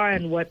trends are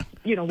and what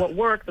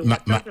works and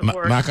what doesn't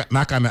work.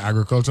 Knock on the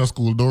agriculture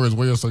school door is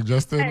what you're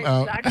suggesting.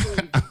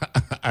 Exactly.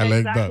 I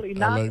like that.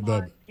 Knock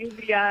on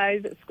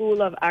UVI's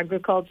School of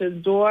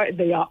Agriculture's door.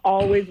 They are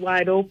always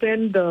wide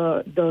open.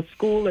 The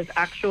school is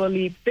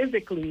actually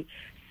physically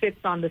sits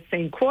on the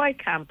St. Croix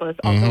campus,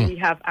 although we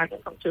have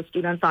agriculture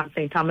students on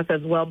St. Thomas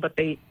as well, but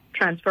they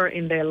transfer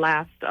in their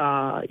last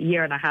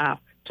year and a half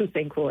to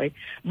St. Croix.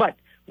 But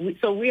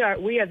we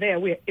are there.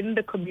 We are in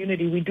the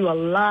community. We do a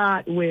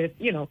lot with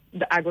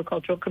the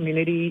agricultural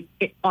community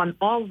on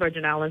all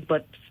Virgin Islands,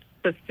 but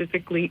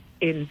specifically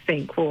in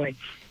St. Croix.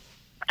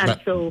 And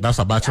that's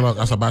a bachelor.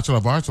 That's a Bachelor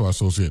of Arts or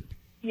associate.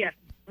 Yes,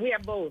 we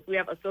have both. We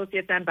have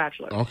associates and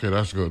bachelors. Okay,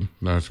 that's good.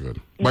 That's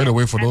good. By the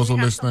way, for those who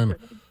are listening,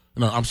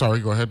 I'm sorry.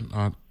 Go ahead,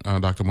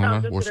 Dr.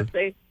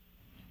 Moolenaar-Wirsiy.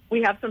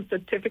 We have some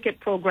certificate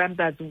programs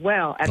as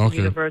well at the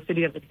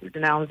University of the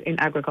Virgin Islands in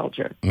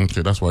agriculture.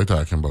 Okay, that's what I'm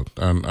talking about.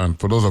 And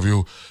for those of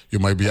you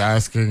might be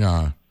asking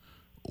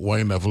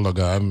why Neville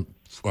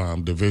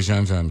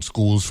divisions and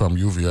schools from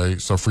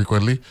UVI so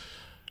frequently.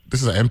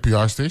 This is an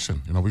NPR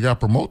station. We got to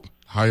promote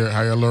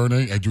higher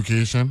learning,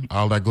 education,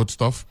 all that good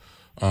stuff.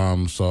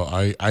 So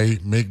I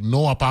make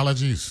no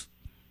apologies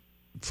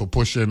for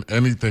pushing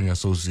anything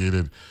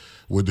associated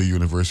with the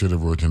University of the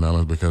Virgin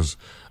Islands, because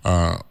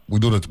we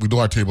do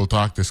our table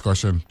talk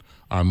discussion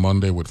on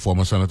Monday with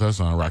former senators,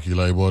 Rocky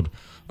Leibold,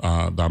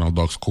 Donald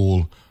Ducks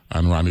Cole,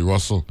 and Ronnie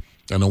Russell.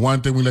 And the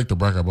one thing we like to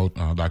brag about,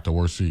 Dr.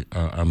 Wirsiy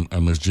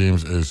and Ms.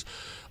 James, is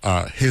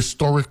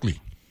historically,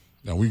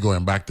 now we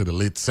going back to the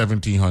late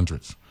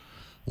 1700s,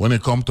 when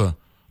it comes to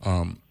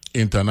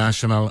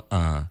international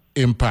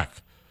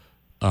impact,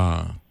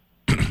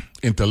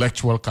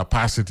 intellectual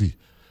capacity,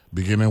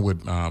 beginning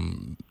with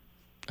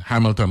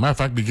Hamilton. Matter of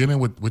fact, beginning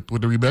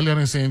with the rebellion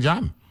in St.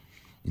 John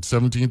in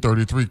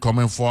 1733,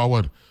 coming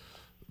forward,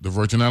 the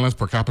Virgin Islands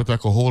per capita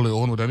could hold their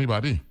own with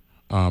anybody.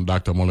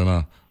 Dr.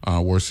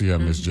 Moolenaar-Wirsiy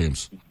and Ms.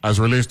 James, as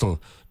relates to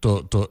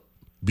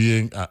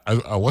being,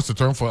 what's the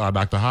term for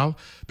Dr. Hall?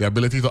 The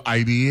ability to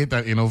ideate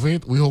and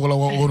innovate. We hold our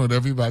own with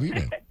everybody,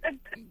 man.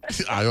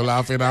 Are you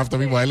laughing after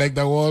me? But I like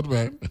that word,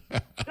 man.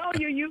 No,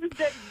 you used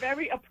it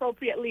very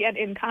appropriately and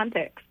in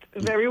context.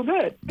 Very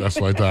good.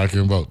 That's what I'm talking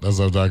about.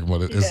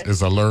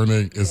 It's a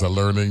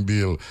learning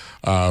deal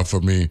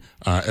for me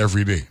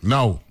every day.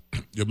 Now,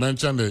 you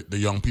mentioned the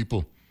young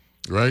people,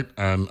 right?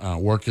 And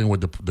working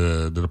with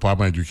the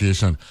Department of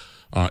Education.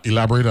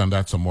 Elaborate on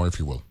that some more, if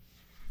you will.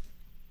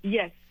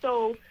 Yes.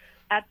 So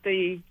at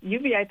the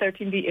UVI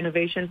 13D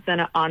Innovation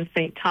Center on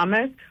St.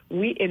 Thomas,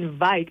 we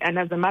invite, and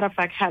as a matter of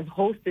fact has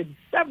hosted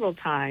several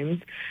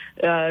times,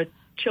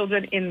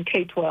 children in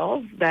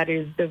K-12, that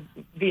is the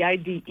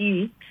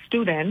VIDE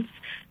students,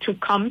 to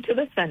come to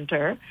the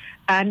center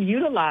and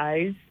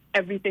utilize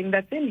everything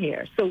that's in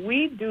here. So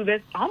we do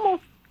this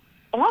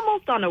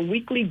almost on a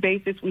weekly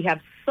basis. We have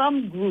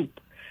some group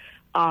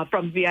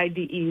from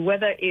VIDE,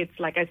 whether it's,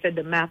 like I said,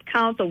 the math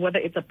council, whether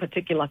it's a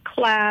particular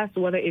class,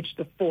 whether it's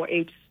the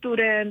 4-H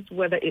students,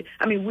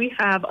 we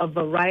have a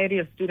variety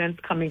of students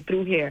coming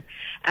through here.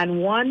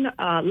 And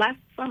last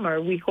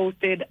summer, we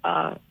hosted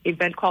an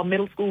event called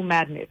Middle School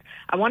Madness.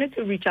 I wanted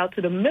to reach out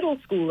to the middle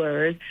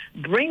schoolers,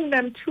 bring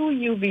them to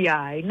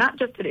UVI, not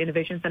just to the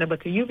Innovation Center, but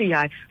to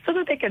UVI, so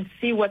that they can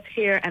see what's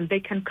here and they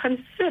can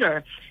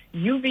consider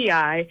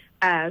UVI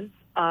as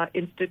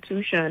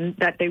institution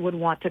that they would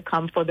want to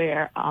come for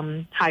their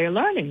higher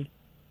learning.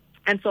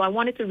 And so I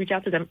wanted to reach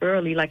out to them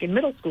early, like in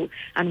middle school.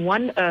 And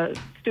one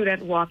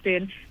student walked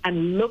in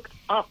and looked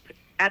up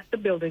at the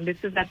building.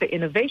 This is at the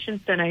Innovation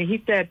Center. And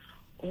he said,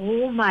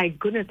 "Oh, my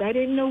goodness, I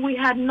didn't know we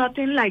had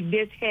nothing like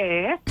this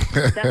here."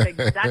 That's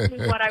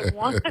exactly what I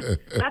want.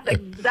 That's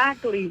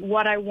exactly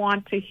what I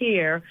want to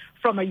hear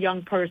from a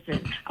young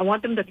person. I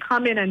want them to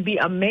come in and be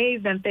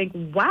amazed and think,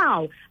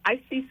 wow,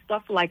 I see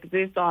stuff like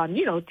this on,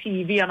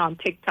 TV and on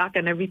TikTok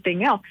and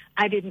everything else.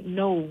 I didn't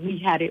know we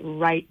had it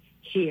right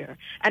here.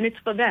 And it's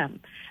for them.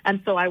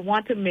 And so I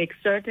want to make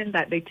certain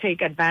that they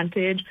take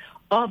advantage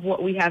of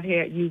what we have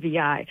here at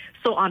UVI.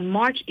 So on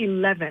March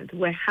 11th,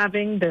 we're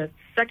having the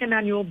second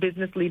annual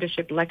Business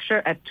Leadership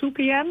Lecture at 2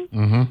 p.m.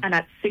 And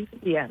at 6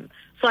 p.m.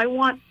 So I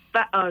want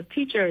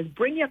teachers,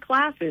 bring your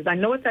classes. I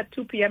know it's at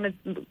 2 p.m.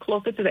 It's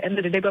closer to the end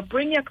of the day, but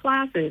bring your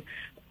classes.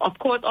 Of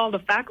course, all the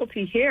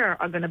faculty here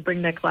are going to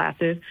bring their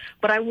classes,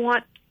 but I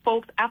want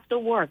folks after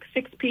work,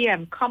 6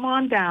 p.m., come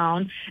on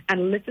down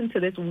and listen to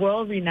this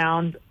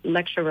world-renowned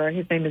lecturer.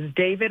 His name is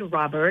David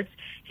Roberts.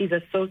 He's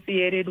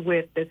associated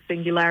with the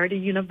Singularity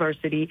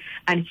University,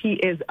 and he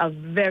is a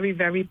very,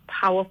 very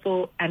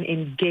powerful and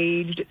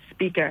engaged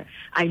speaker.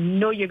 I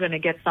know you're going to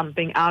get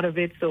something out of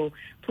it, so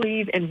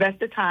please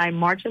invest the time,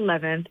 March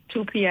 11th,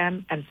 2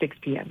 p.m. and 6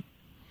 p.m.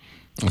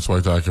 That's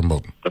what I'm talking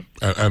about.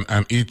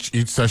 And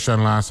each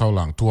session lasts how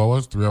long? 2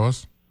 hours? 3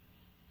 hours?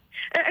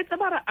 It's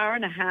about an hour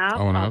and a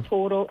half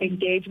total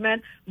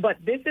engagement, but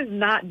this is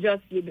not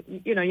just,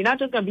 you're not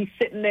just going to be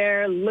sitting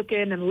there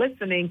looking and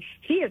listening.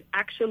 He is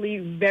actually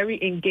very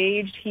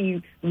engaged.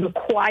 He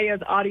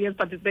requires audience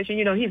participation.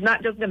 He's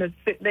not just going to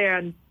sit there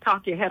and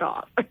talk your head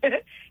off.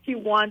 He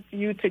wants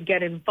you to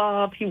get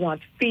involved. He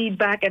wants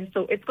feedback. And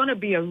so it's going to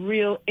be a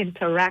real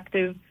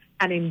interactive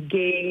and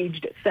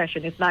engaged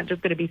session. It's not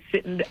just going to be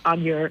sitting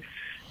on your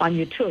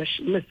tush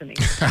listening.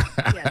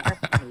 Yeah,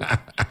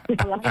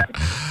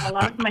 a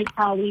lot of my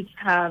colleagues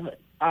have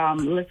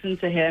listened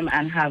to him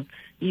and have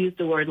used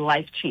the word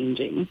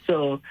life-changing.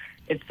 So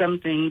it's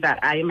something that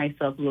I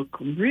myself look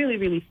really,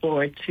 really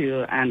forward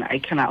to, and I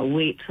cannot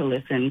wait to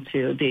listen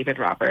to David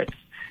Roberts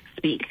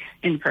speak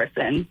in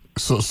person.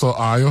 So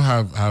you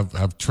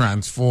have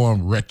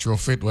transformed,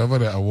 retrofit, whatever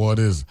the award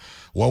is,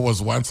 what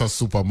was once a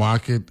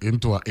supermarket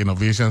into an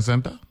innovation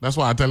center? That's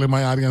what I tell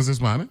my audience this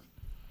morning.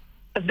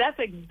 That's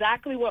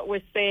exactly what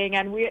we're saying,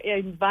 and we're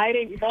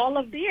inviting all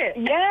of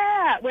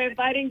we're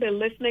inviting the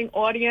listening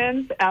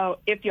audience.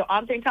 If you're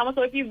on St. Thomas,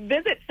 or if you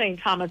visit St.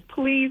 Thomas,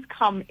 please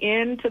come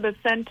into the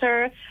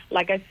center.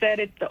 Like I said,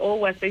 it's the Old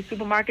West Bay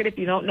Supermarket. If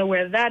you don't know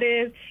where that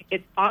is,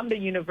 it's on the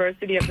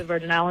University of the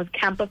Virgin Islands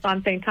campus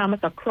on St. Thomas,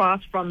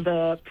 across from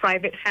the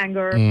private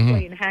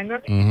plane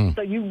hangar.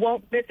 So you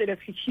won't miss it.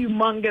 It's a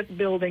humongous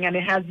building, and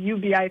it has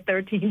UVI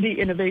 13D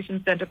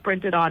Innovation Center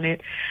printed on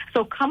it.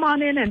 So come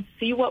on in and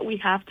see what we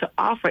have to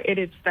offer. It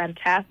is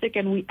fantastic,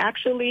 and we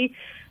actually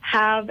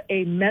have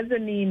a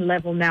mezzanine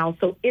level now.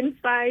 So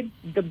inside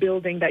the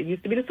building that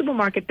used to be the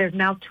supermarket, there's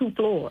now 2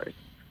 floors.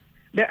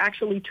 There are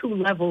actually 2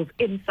 levels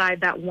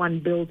inside that one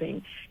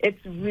building. It's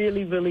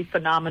really, really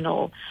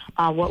phenomenal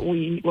what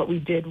we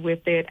did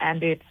with it,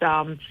 and it's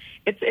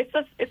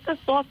a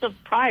source of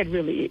pride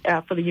really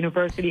for the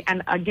university.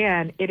 And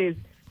again, it is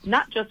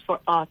not just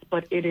for us,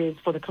 but it is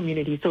for the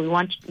community. So we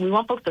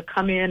want folks to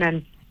come in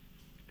and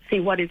see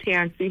what is here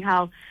and see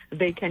how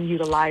they can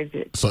utilize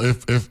it. So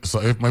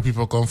if my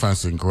people come from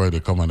St. Croix,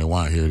 they come and they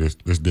want to hear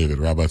this David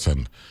Roberts,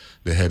 and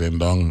they're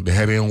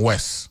heading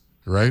west,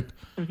 right?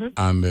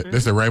 And this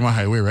is the Rima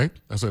Highway, right?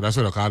 That's what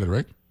they call it,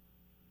 right?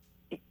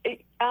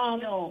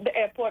 No, the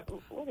airport.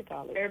 What do they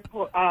call it?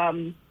 Airport.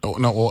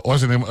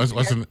 What's the name?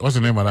 What's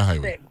the name of that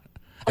highway?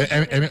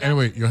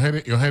 Anyway,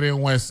 you're heading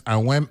west,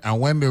 and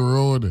when the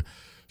road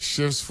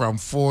shifts from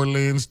 4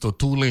 lanes to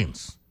 2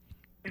 lanes,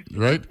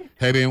 right?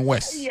 Heading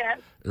west. Yes.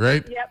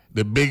 Right? Yep.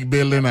 The big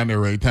building on the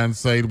right-hand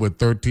side with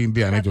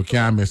 13D, and you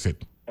can't miss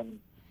it.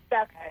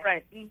 That's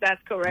right.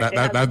 That's correct.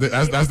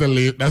 That's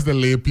the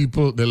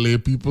lay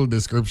people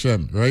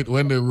description, right?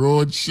 When the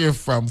road shift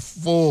from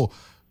 4,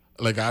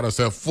 like I just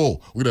said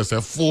 4, we just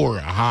said 4,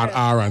 a hard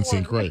R on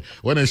St. Croix.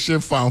 When it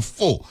shift from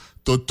 4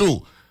 to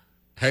 2,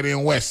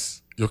 heading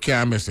west, you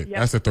can't miss it. Yep.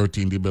 That's the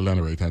 13D building on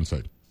the right-hand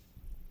side.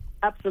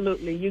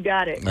 Absolutely, you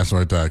got it. That's what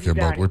we're talking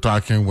about. We're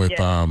talking with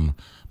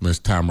Miss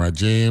Tamra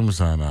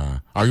James, and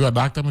are you a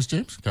doctor, Miss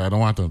James? I don't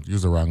want to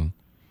use the wrong.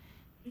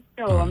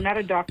 No, I'm not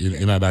a doctor.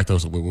 You're not a doctor.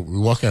 So we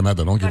work on that.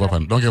 Don't give up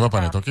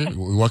on it. Okay,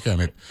 we work on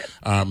it.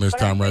 Miss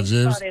Tamra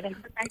James.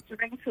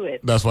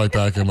 That's what I'm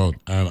talking about.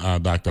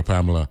 And Dr.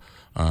 Pamela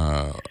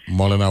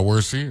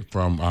Moolenaar-Wirsiy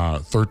from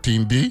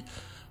 13D,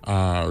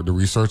 the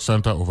research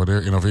center over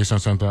there, Innovation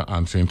Center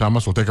on St.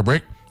 Thomas. We'll take a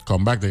break.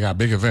 Come back. They got a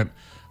big event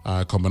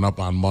coming up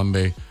on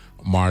Monday,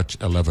 March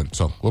 11th.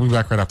 So we'll be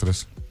back right after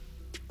this.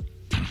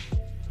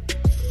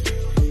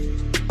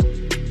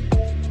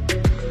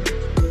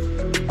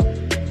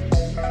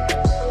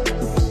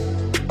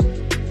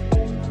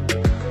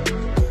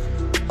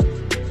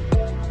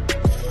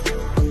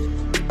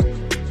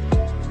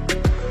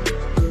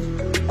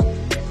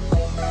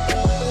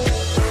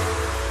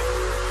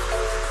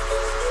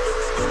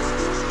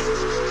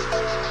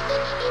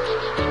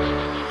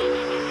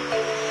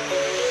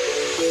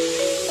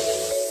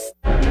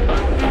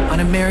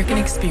 American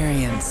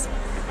Experience.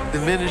 The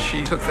minute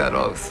she took that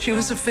oath, she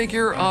was a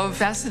figure of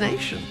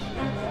fascination.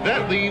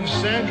 That leaves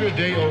Sandra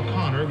Day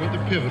O'Connor with the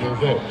pivotal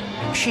vote.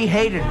 She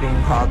hated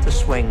being called the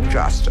swing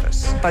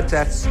justice, but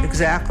that's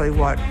exactly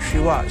what she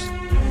was.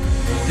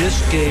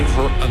 This gave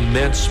her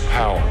immense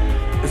power.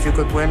 If you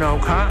could win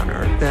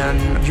O'Connor,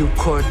 then you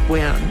could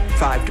win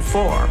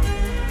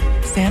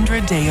 5-4.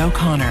 Sandra Day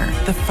O'Connor,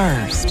 the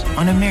first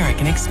on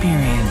American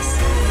Experience.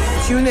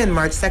 Tune in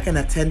March 2nd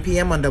at 10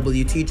 p.m. on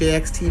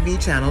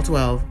WTJX-TV Channel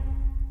 12.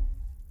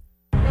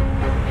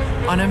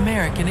 On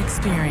American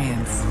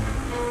Experience.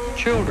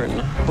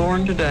 Children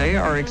born today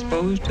are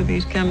exposed to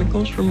these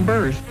chemicals from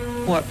birth.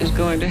 What is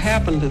going to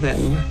happen to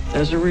them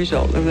as a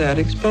result of that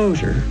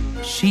exposure?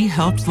 She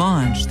helped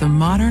launch the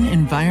modern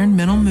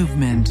environmental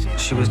movement.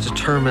 She was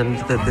determined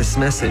that this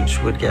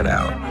message would get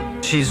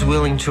out. She's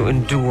willing to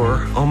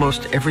endure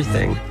almost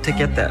everything to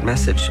get that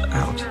message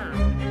out.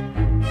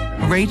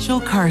 Rachel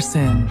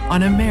Carson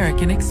on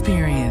American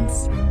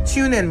Experience.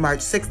 Tune in March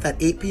 6th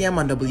at 8 p.m.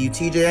 on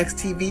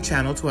WTJX-TV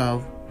Channel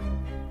 12.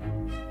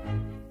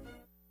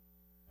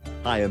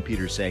 Hi, I'm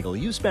Peter Sagal.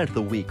 You spent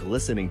the week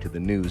listening to the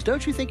news.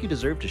 Don't you think you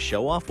deserve to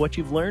show off what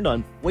you've learned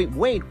on Wait,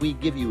 we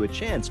give you a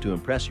chance to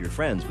impress your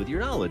friends with your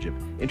knowledge of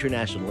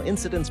international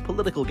incidents,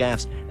 political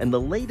gaffes, and the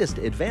latest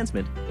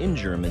advancement in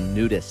German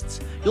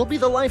nudists. You'll be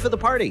the life of the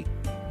party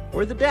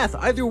or the death.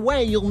 Either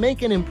way, you'll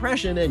make an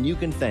impression and you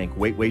can thank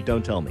Wait,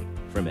 Don't Tell Me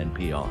from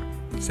NPR.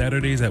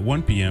 Saturdays at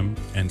 1 p.m.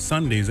 and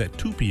Sundays at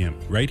 2 p.m.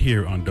 right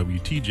here on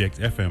WTJX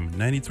FM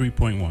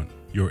 93.1,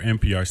 your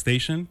NPR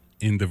station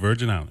in the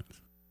Virgin Islands.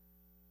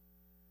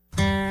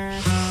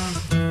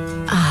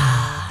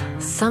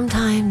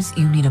 Sometimes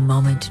you need a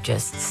moment to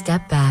just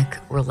step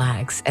back,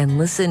 relax, and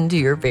listen to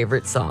your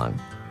favorite song.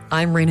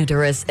 I'm Raina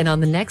Duras, and on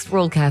the next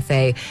World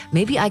Cafe,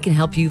 maybe I can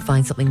help you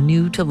find something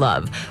new to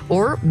love,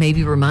 or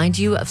maybe remind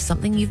you of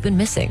something you've been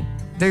missing.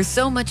 There's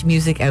so much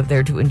music out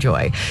there to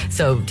enjoy,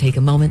 so take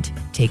a moment,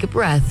 take a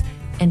breath,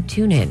 and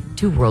tune in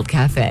to World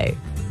Cafe.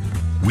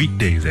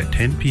 Weekdays at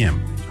 10 p.m.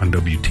 on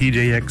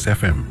WTJX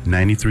FM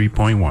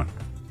 93.1.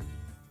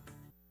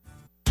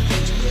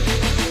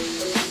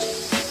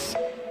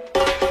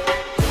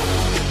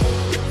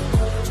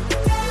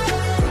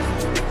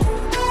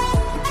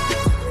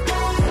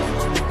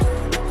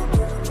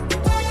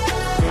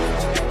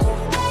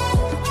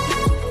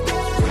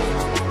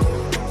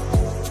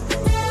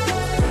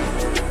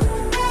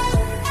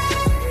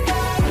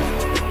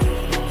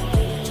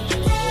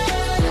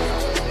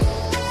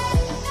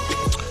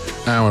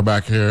 And we're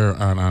back here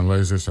on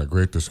Analyze This, a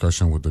great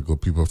discussion with the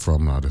good people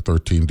from the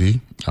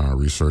 13D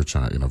Research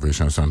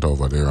Innovation Center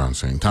over there on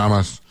St.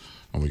 Thomas.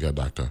 And we got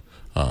Dr.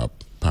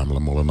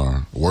 Pamela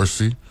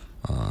Moolenaar-Wirsiy,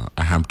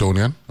 a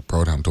Hamptonian, a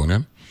proud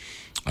Hamptonian.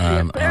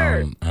 And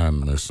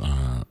and Miss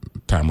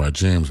Tamra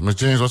James. Miss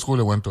James, what school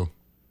you went to?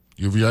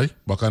 UVI?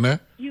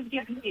 Buccaneer?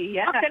 UVI,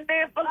 yeah.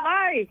 Buccaneer for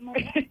life.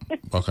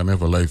 Buccaneer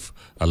for life.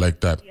 I like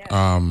that.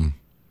 Yeah.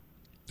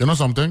 You know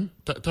something?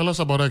 Tell us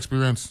about the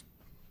experience.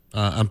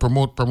 And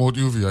promote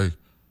UVI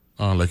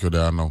like you're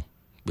there now.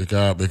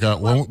 Because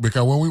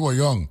when we were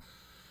young,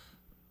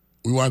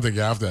 we wanted to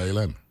get off the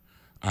island.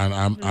 And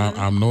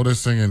I'm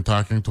noticing in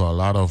talking to a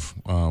lot of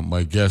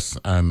my guests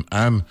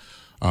and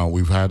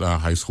we've had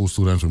high school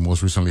students. We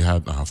most recently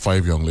had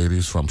 5 young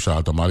ladies from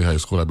Charlotte High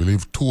School. I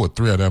believe 2 or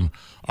 3 of them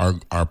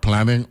are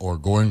planning or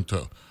going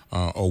to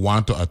or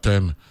want to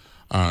attend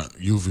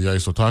UVI.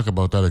 So talk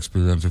about that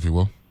experience, if you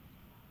will.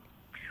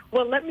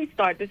 Well, let me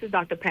start. This is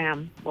Dr.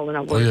 Pam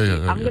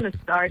Moolenaar-Wirsiy. I'm going to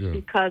start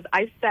because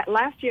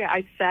last year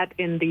I sat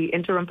in the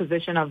interim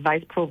position of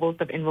Vice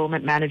Provost of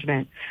Enrollment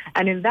Management.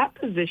 And in that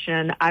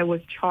position, I was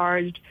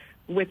charged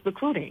with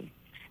recruiting.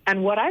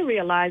 And what I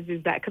realized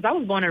is that, because I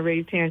was born and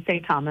raised here in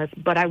St. Thomas,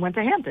 but I went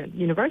to Hampton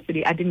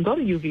University. I didn't go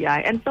to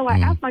UVI. And so I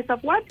asked myself,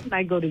 why didn't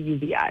I go to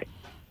UVI?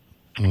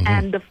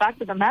 And the fact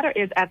of the matter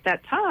is, at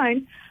that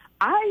time,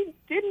 I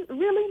didn't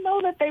really know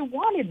that they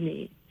wanted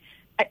me.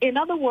 In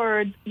other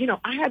words,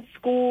 I had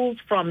schools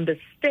from the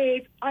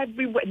States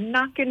everywhere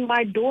knocking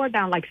my door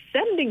down, like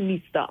sending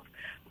me stuff.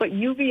 But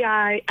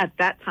UVI at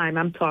that time,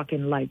 I'm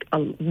talking like a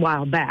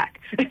while back,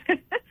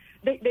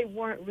 they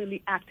weren't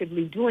really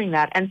actively doing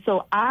that. And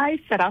so I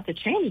set out to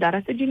change that.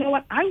 I said, you know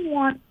what? I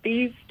want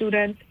these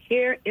students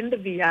here in the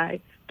VI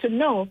to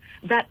know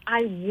that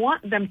I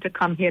want them to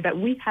come here, that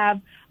we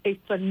have a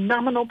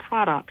phenomenal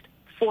product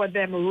for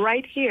them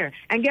right here.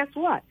 And guess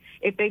what?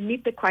 If they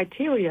meet the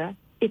criteria,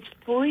 it's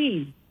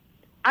free.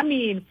 I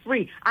mean,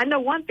 free. I know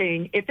one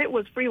thing. If it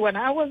was free when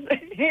I was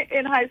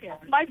in high school,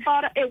 my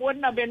father, it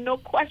wouldn't have been no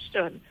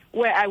question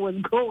where I was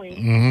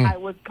going. I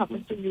was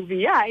coming to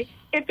UVI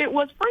if it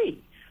was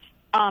free.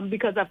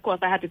 Because, of course,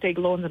 I had to take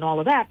loans and all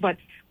of that. But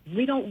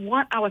we don't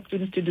want our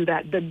students to do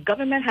that. The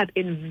government has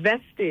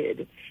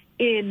invested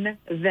in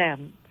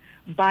them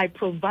by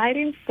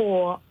providing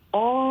for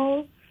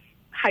all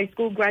high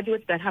school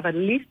graduates that have at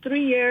least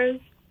 3 years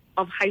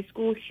of high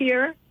school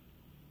here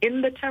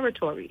in the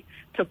territory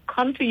to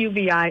come to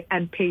UVI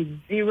and pay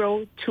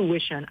 0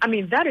 tuition. I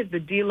mean, that is the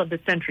deal of the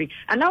century.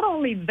 And not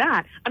only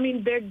that, I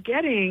mean, they're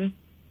getting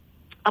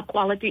a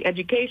quality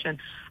education.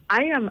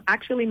 I am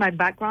actually, my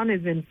background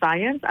is in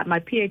science. My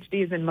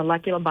PhD is in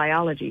molecular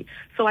biology.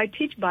 So I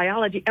teach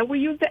biology, and we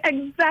use the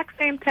exact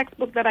same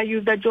textbook that I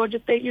used at Georgia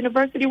State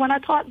University when I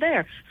taught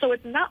there. So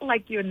it's not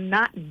like you're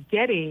not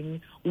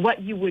getting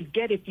what you would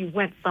get if you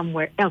went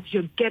somewhere else.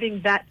 You're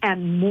getting that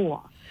and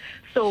more.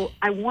 So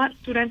I want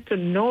students to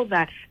know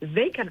that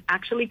they can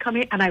actually come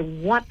here, and I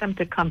want them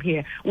to come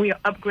here. We are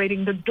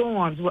upgrading the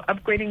dorms. We're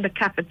upgrading the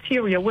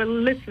cafeteria. We're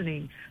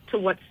listening to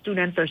what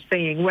students are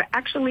saying. We're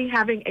actually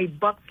having a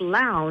Bucks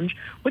Lounge,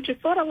 which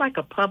is sort of like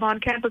a pub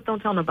on campus.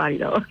 Don't tell nobody,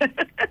 though.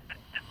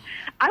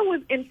 I was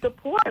in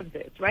support of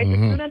this, right? The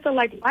students are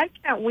like, why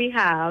can't we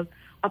have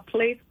a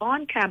place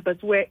on campus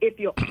where if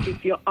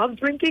you're of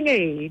drinking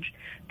age,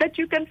 that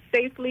you can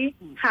safely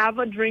have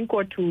a drink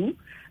or two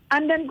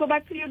and then go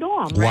back to your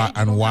dorm, right?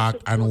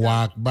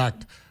 Walk back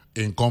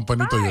in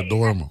company to your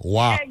dorm.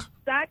 Walk.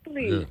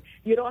 Exactly. Yeah.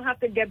 You don't have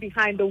to get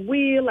behind the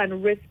wheel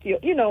and risk your,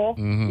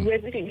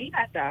 risk. We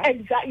had that.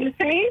 Exactly.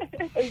 See?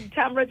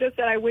 Tamra just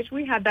said, I wish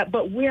we had that.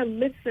 But we're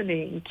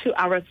listening to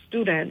our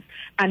students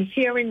and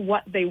hearing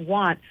what they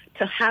want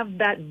to have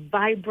that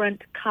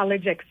vibrant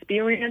college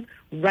experience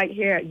right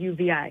here at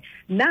UVI.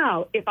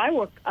 Now, if I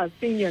were a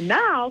senior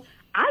now,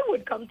 I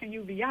would come to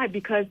UVI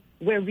because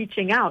we're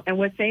reaching out and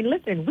we're saying,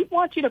 listen, we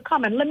want you to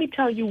come, and let me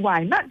tell you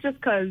why. Not just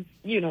because,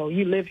 you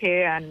live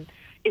here and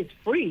it's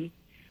free.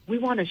 We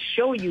want to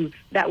show you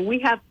that we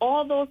have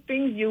all those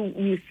things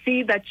you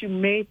see that you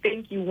may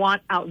think you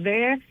want out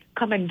there.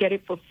 Come and get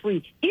it for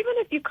free. Even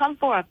if you come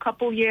for a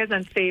couple years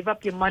and save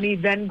up your money,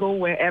 then go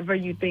wherever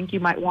you think you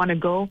might want to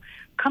go.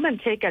 Come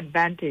and take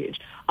advantage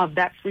of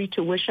that free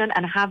tuition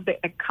and have the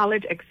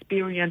college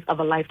experience of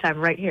a lifetime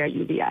right here at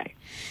UVI.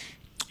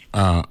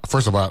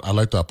 First of all, I'd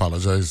like to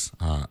apologize,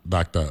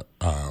 Dr.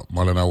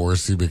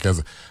 Moolenaar-Wirsiy,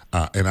 because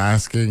in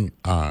asking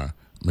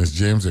Ms.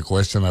 James a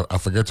question, I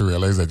forget to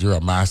realize that you're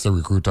a master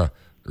recruiter,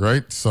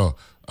 right? So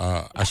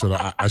I should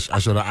have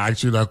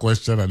asked you that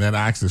question and then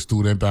asked the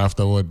student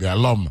afterward, the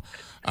alum,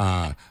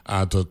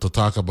 to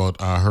talk about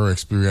her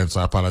experience.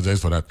 So I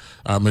apologize for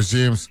that. Ms.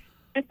 James,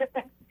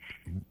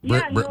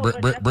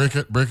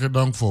 break it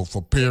down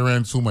for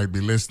parents who might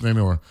be listening,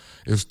 or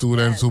if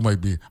students who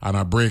might be on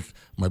a break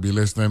might be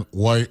listening.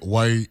 Why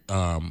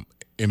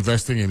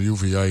investing in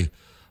UVI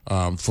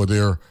for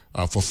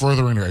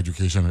furthering their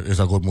education is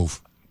a good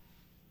move?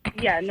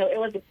 Yeah, no, it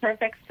was a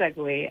perfect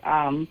segue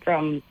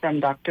from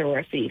Dr.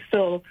 Wirsiy.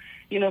 So,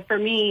 for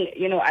me,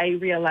 I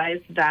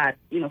realized that,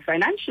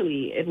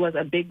 financially it was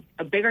a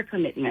bigger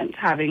commitment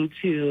having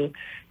to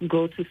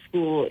go to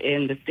school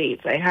in the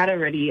States. I had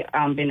already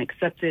been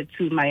accepted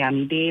to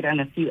Miami-Dade and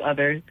a few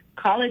other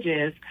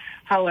colleges.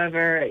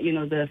 However,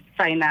 the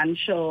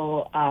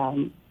financial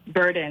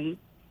burden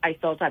I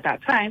felt at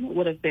that time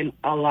would have been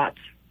a lot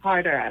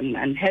harder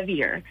and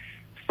heavier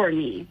for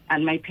me.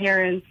 And my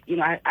parents,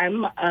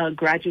 I'm a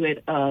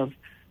graduate of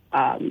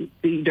the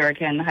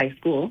Udorakan High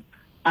School.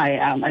 I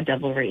am a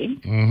Devil Ray.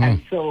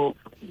 And so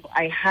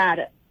I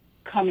had,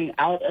 coming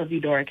out of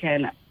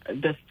Udorakan,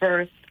 a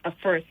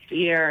first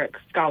year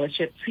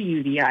scholarship to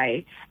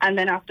UVI. And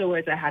then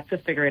afterwards, I had to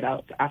figure it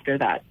out after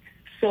that.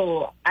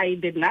 So I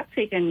did not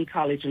take any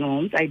college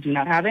loans. I do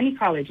not have any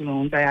college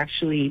loans. I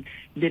actually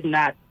did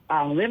not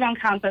live on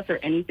campus or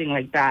anything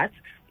like that,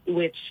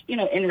 which,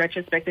 in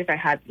retrospect, if I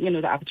had,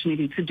 the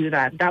opportunity to do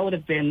that, that would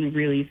have been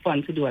really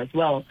fun to do as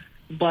well.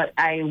 But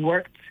I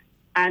worked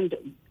and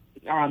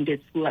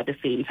did school at the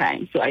same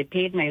time. So I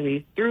paid my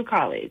way through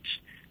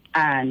college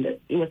and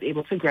was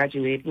able to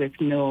graduate with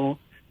no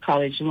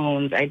college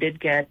loans. I did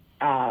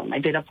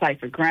apply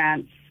for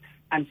grants,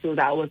 and so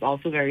that was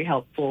also very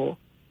helpful.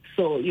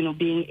 So,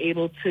 being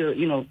able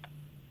to,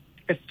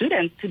 for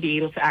students to be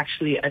able to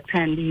actually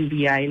attend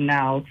UVI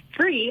now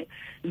free,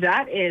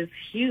 that is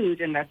huge,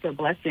 and that's a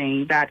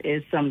blessing. That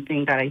is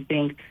something that I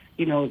think,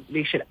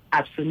 they should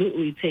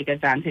absolutely take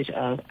advantage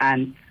of.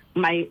 And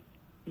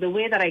the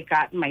way that I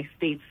got my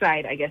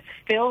stateside, I guess,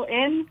 fill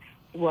in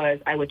was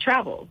I would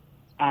travel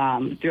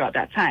throughout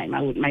that time.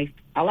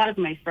 A lot of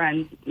my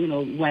friends,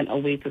 went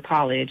away to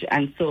college,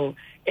 and so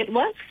it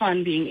was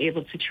fun being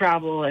able to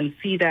travel and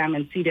see them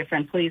and see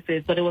different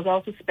places, but it was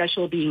also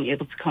special being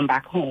able to come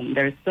back home.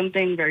 There's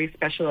something very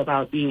special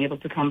about being able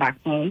to come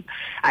back home.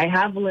 I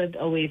have lived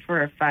away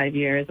for 5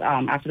 years.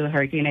 After the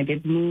hurricane, I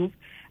did move,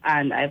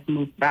 and I've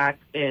moved back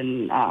at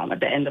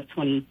the end of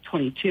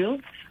 2022.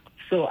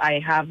 So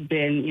I have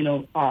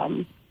been,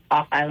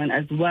 off island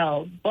as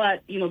well.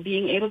 But,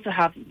 being able to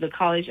have the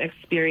college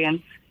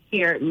experience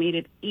here made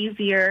it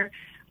easier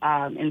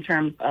in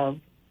terms of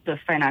the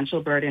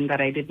financial burden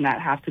that I did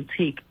not have to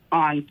take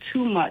on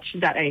too much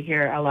that I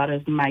hear a lot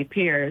of my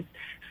peers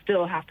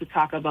still have to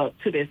talk about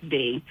to this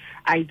day.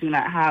 I do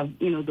not have,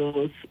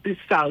 those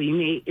Sally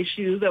Mae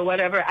issues or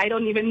whatever. I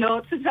don't even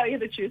know, to tell you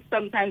the truth,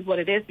 sometimes what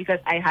it is, because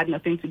I had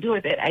nothing to do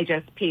with it. I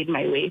just paid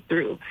my way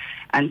through.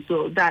 And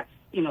so that's,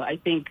 I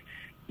think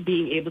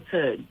being able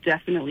to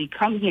definitely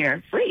come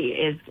here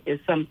free is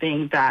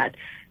something that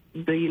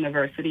the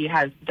university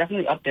has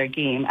definitely upped their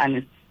game,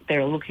 and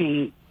they're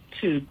looking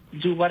to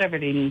do whatever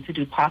they need to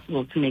do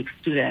possible to make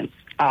students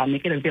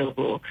make it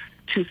available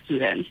to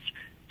students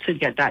to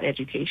get that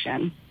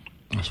education.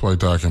 That's what I'm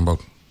talking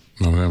about.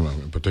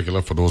 In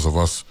particular, for those of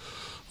us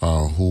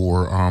who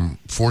were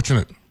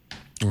fortunate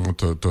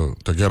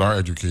to get our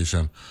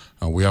education,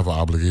 we have an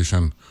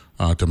obligation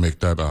to make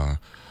that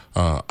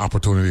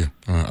opportunity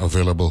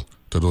available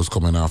to those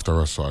coming after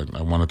us. So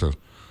I wanted to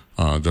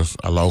just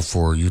allow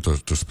for you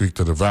to speak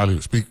to the value,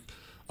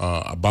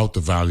 about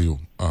the value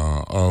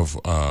of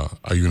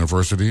a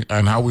university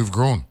and how we've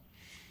grown.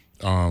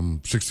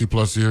 60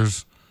 plus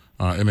years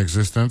in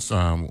existence,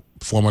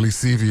 formerly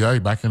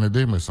CVI back in the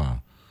day, Miss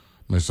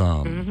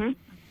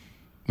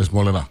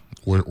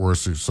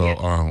Moolenaar-Wirsiy.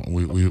 So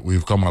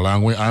we've come a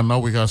long way. I know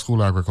we got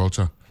school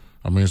agriculture.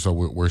 I mean, so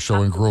we're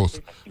showing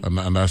growth,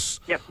 and that's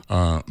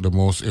the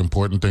most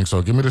important thing.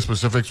 So give me the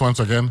specifics once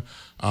again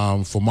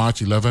for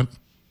March 11th.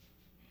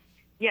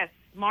 Yes,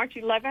 March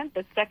 11th,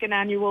 the second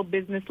annual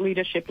Business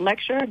Leadership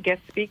Lecture,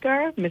 guest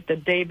speaker,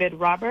 Mr. David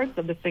Roberts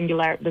of the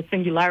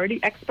Singularity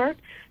Expert.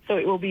 So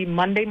it will be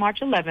Monday, March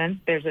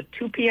 11th. There's a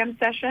 2 p.m.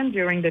 session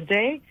during the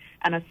day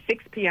and a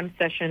 6 p.m.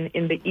 session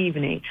in the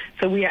evening.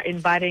 So we are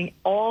inviting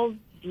all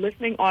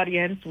listening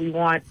audience. We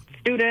want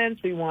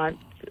students, we want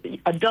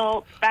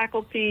adults,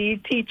 faculty,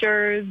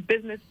 teachers,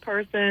 business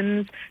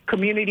persons,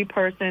 community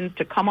persons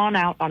to come on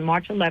out on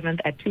March 11th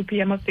at 2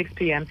 p.m. or 6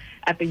 p.m.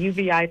 at the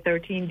UVI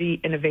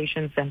 13D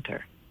Innovation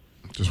Center.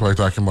 Just what you're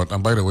talking about.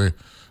 And by the way,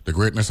 the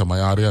greatness of my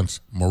audience,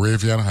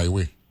 Moravian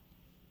Highway.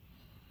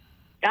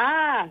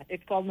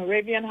 It's called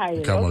Moravian Highway.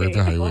 It's called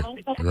Moravian Highway,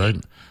 right?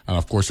 And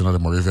of course, the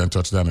Moravian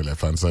Church down the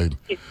left-hand side,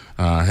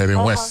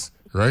 heading west.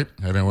 Right?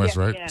 Heading west,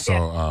 right? Yeah,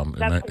 so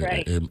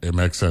it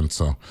makes sense.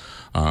 So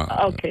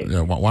okay.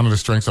 One of the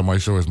strengths of my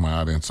show is my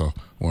audience. So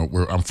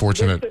I'm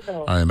fortunate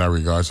in that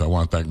regard. So I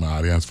want to thank my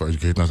audience for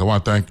educating us. I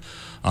want to thank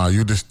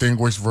you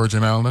distinguished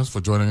Virgin Islanders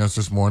for joining us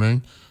this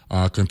morning.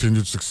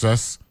 Continued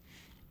success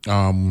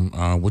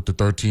with the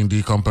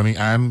 13D company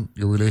and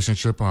your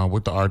relationship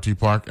with the RT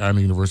Park and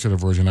the University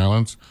of the Virgin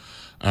Islands.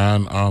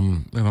 And,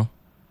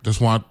 just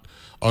want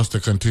us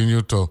to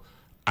continue to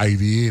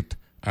ideate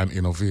and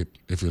innovate,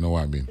 if you know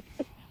what I mean.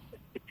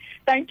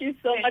 Thank you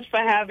so much for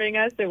having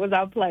us. It was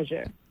our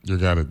pleasure. You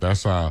got it.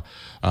 That's Dr.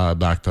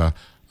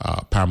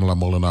 Pamela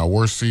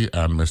Moolenaar-Wirsiy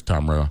and Miss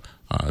Tamra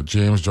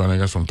James joining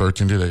us from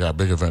 13D. They got a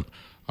big event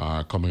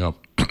coming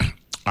up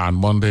on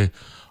Monday,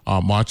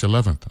 March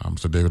 11th.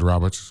 Mr. David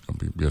Roberts is going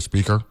to be a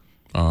speaker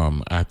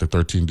at the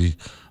 13D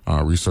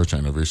Research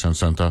and Innovation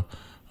Center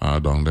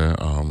down there.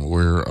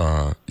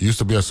 We're used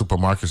to be a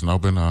supermarket. It's now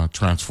been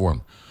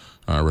transformed,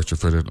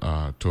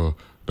 retrofitted to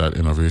that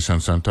innovation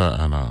center,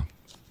 and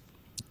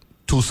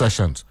 2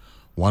 sessions,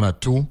 one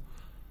at 2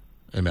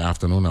 in the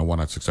afternoon and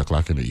one at 6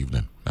 o'clock in the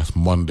evening. That's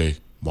Monday,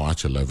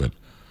 March 11th,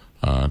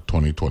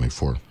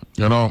 2024.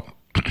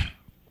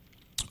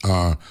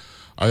 I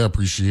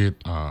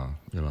appreciate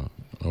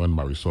when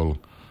Marisol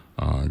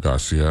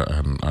Garcia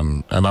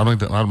and I don't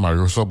think not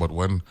Marisol, but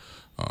when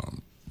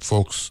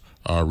folks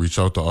reach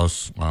out to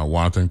us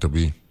wanting to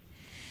be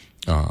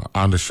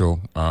on the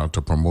show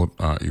to promote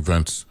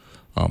events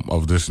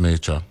of this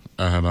nature.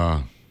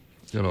 And,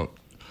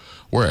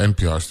 we're an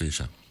NPR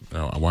station.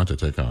 I want to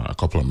take a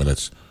couple of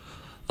minutes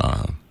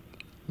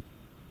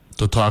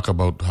to talk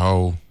about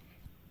how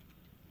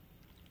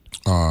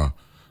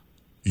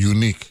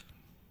unique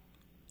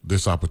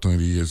this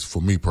opportunity is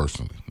for me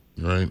personally,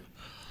 right?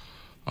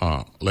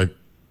 Like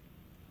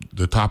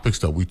the topics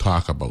that we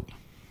talk about,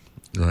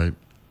 right?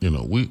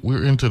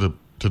 We're into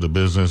the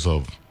business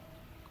of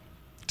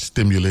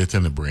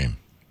stimulating the brain.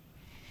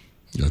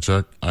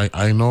 Chuck,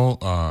 I know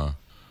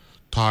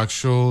talk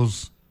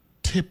shows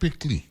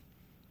typically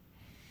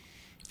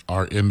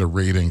are in the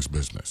ratings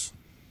business,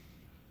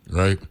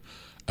 right?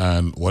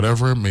 And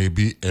whatever may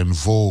be in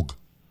vogue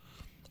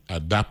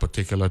at that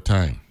particular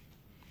time,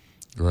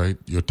 right?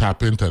 You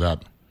tap into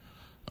that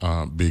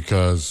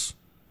because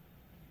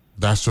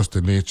that's just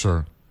the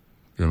nature,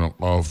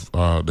 of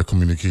the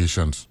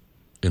communications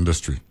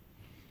industry,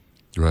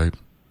 right?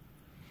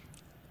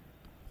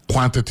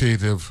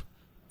 Quantitative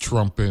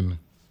trumping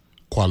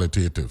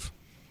qualitative.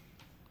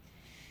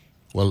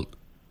 Well,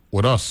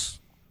 with us,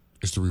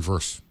 it's the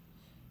reverse,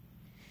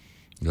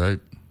 right?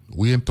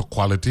 We into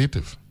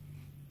qualitative,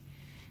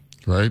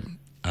 right?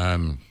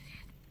 And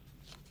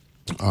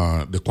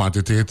the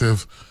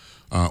quantitative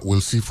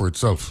will see for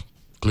itself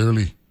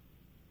clearly.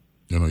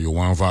 You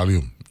want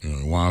volume,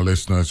 you want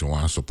listeners, you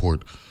want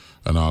support,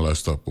 and all that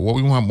stuff. But what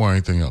we want more than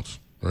anything else,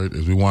 right,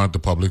 is we want the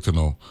public to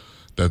know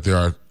that there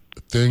are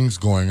things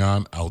going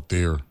on out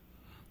there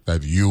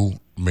that you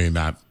may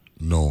not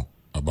know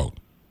about.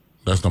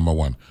 That's number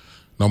one.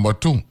 Number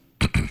two,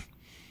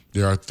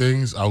 there are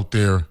things out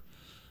there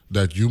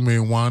that you may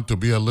want to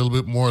be a little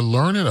bit more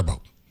learned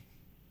about.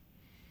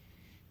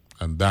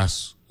 And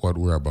that's what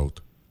we're about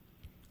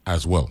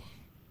as well,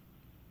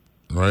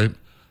 right?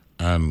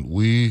 And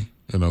we,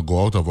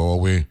 go out of our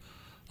way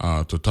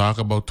to talk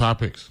about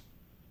topics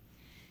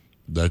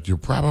that you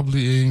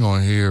probably ain't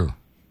gonna hear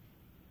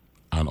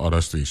on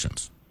other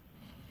stations.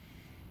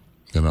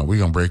 We're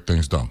gonna break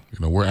things down.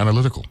 We're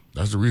analytical.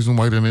 That's the reason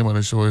why the name of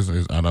the show is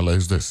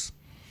Analyze This.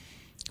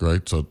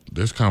 right? So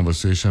this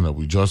conversation that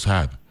we just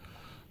had,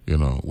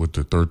 with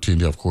the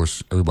 13D, of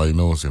course, everybody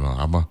knows,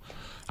 I'm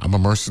a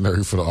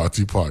mercenary for the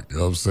RT Park. You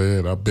know what I'm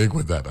saying? I'm big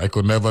with that. I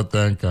could never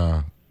think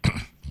that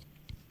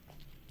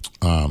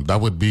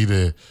would be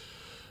the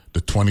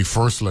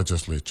 21st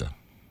legislature.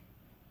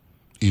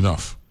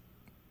 Enough.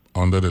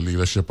 Under the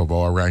leadership of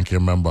our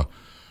ranking member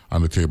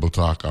on the Table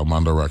Talk,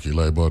 Amanda Rocky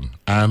Leibod,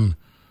 and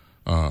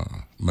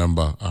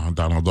member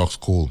Donald Ducks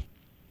Cole,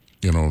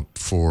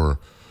 for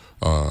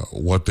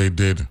what they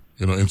did,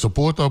 in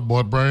support of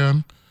Bud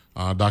Bryan,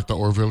 Dr.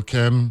 Orville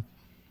Ken,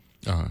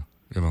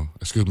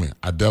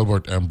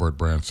 Adelbert M. Burt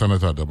Bryan,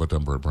 Senator Adelbert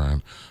M. Burt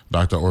Bryan,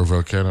 Dr.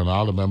 Orville Ken, and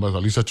all the members,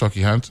 Alisa Chucky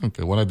Hansen,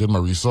 when I did my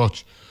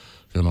research,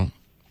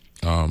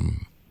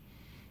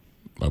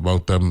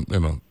 about them,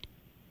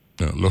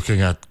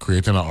 looking at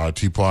creating an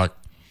RT Park.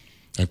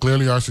 And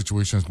clearly our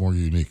situation is more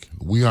unique.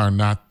 We are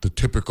not the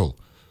typical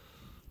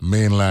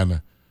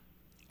mainland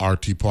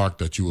RT Park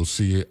that you will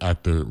see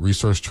at the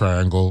Research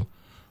Triangle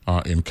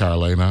in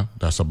Carolina.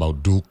 That's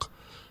about Duke,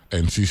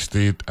 NC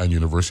State, and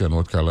University of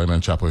North Carolina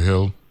and Chapel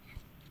Hill.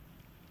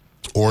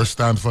 Or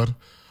Stanford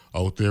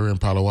out there in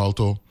Palo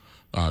Alto.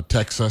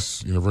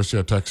 Texas, University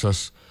of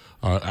Texas,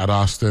 at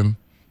Austin,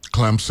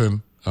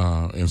 Clemson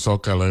in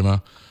South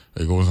Carolina.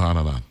 It goes on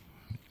and on.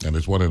 And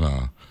there's one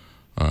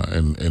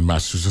in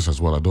Massachusetts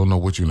as well. I don't know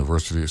which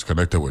university it's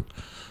connected with,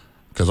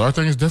 because our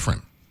thing is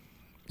different,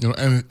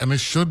 and it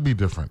should be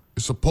different.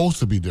 It's supposed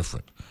to be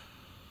different.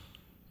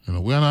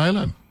 We're an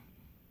island,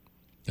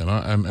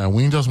 and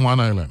we ain't just one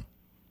island.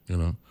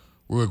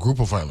 We're a group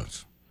of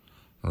islands,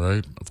 all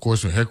right? Of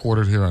course, we're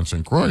headquartered here on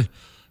St. Croix,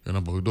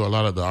 but we do a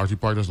lot of the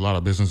RT Park. There's a lot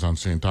of business on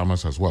St.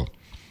 Thomas as well,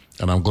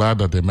 and I'm glad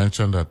that they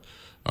mentioned that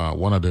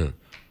one of the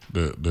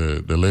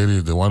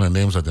lady, the one of the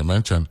names that they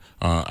mentioned,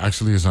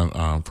 actually is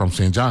from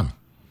St. John.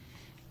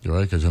 You're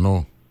right, because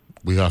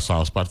we got a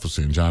soft spot for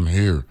St. John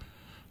here.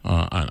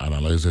 And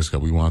analyze this,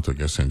 because we want to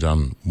get St.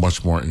 John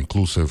much more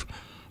inclusive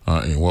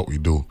in what we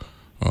do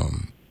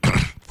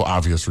for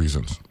obvious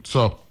reasons.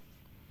 So,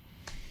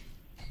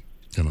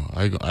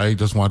 I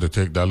just want to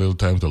take that little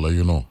time to let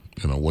you know,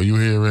 what you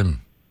hear and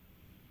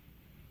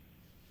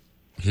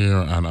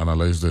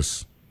analyze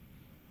this.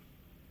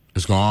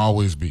 It's going to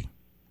always be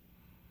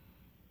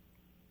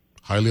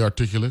highly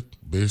articulate,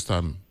 based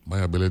on my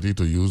ability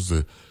to use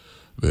the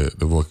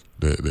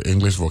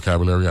English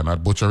vocabulary and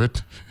not butcher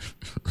it,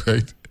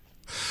 right?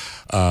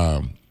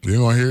 You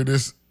ain't gonna hear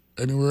this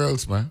anywhere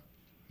else, man.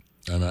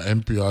 And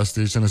an NPR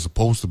station is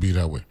supposed to be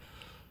that way,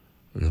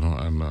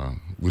 And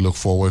we look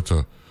forward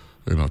to,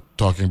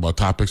 talking about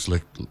topics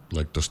like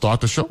to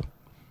start the show.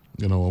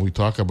 When we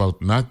talk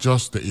about not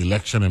just the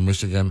election in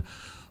Michigan,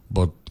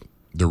 but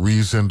the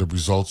reason the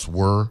results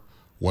were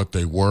what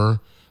they were.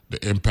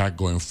 The impact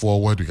going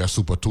forward. We got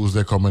Super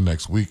Tuesday coming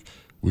next week.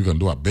 We're going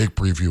to do a big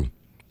preview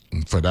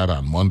for that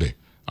on Monday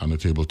on the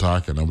Table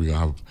Talk, and then we're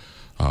going to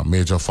have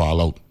major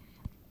fallout.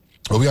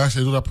 But we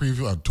actually do that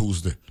preview on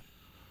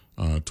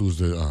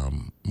Tuesday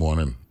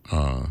morning.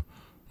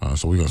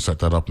 So we're going to set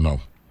that up now.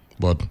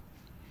 But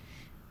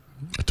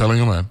I'm telling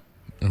you, man,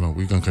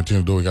 we're going to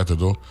continue to do what we got to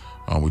do.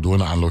 We're doing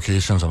it on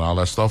locations and all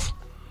that stuff.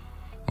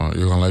 You're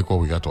going to like what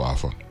we got to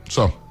offer.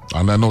 So,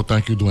 on that note,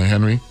 thank you, Dwayne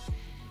Henry,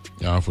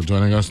 for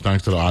joining us.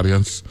 Thanks to the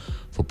audience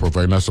for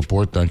providing that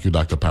support. Thank you,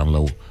 Dr.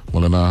 Pamela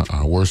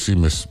Moolenaar-Wirsiy,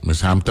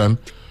 Miss Hampton,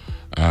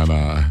 and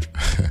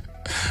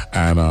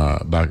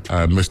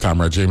Miss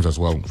Tamra James as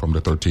well from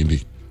the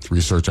 13D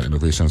Research and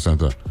Innovation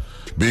Center.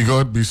 Be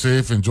good, be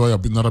safe, enjoy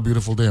another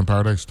beautiful day in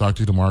paradise. Talk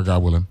to you tomorrow,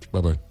 God willing.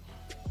 Bye-bye.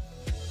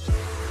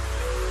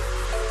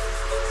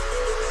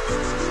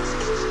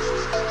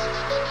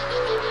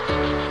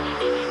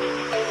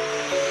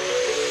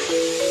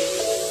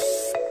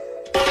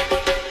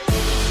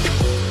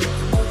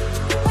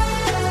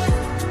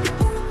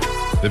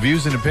 The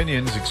views and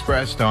opinions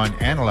expressed on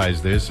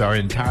Analyze This are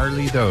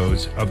entirely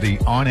those of the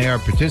on-air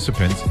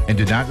participants and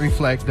do not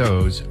reflect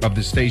those of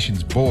the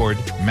station's board,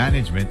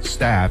 management,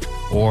 staff,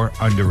 or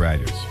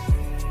underwriters.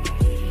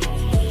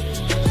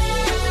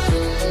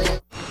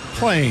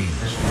 Planes,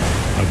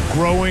 a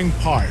growing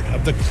part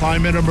of the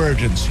climate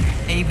emergency.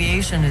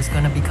 Aviation is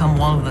going to become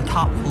one of the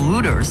top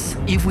polluters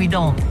if we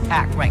don't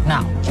act right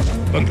now.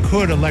 But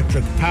could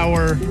electric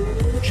power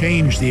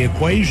change the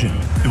equation?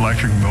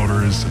 Electric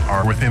motors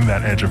are within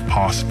that edge of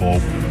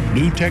possible.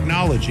 New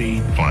technology,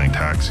 flying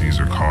taxis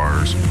or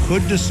cars,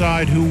 could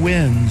decide who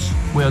wins.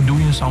 We are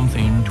doing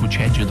something to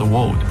change the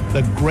world.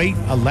 The Great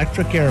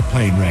Electric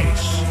Airplane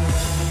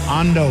Race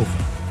on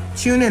Nova.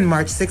 Tune in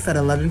March 6th at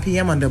 11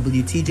 p.m. on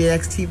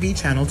WTJX TV,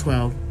 Channel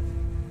 12.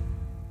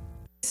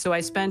 So I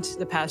spent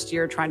the past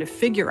year trying to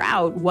figure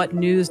out what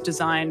news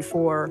designed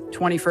for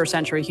 21st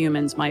century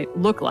humans might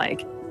look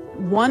like.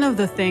 One of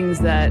the things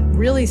that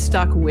really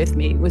stuck with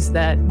me was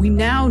that we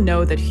now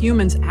know that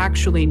humans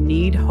actually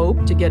need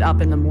hope to get up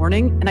in the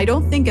morning. And I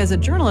don't think as a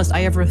journalist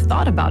I ever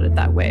thought about it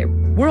that way.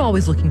 We're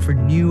always looking for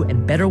new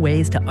and better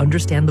ways to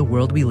understand the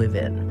world we live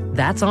in.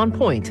 That's On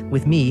Point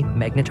with me,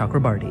 Meghna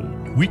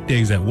Chakrabarti.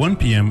 Weekdays at 1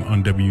 p.m.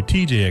 on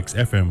WTJX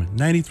FM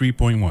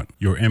 93.1,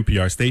 your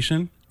NPR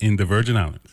station in the Virgin Islands.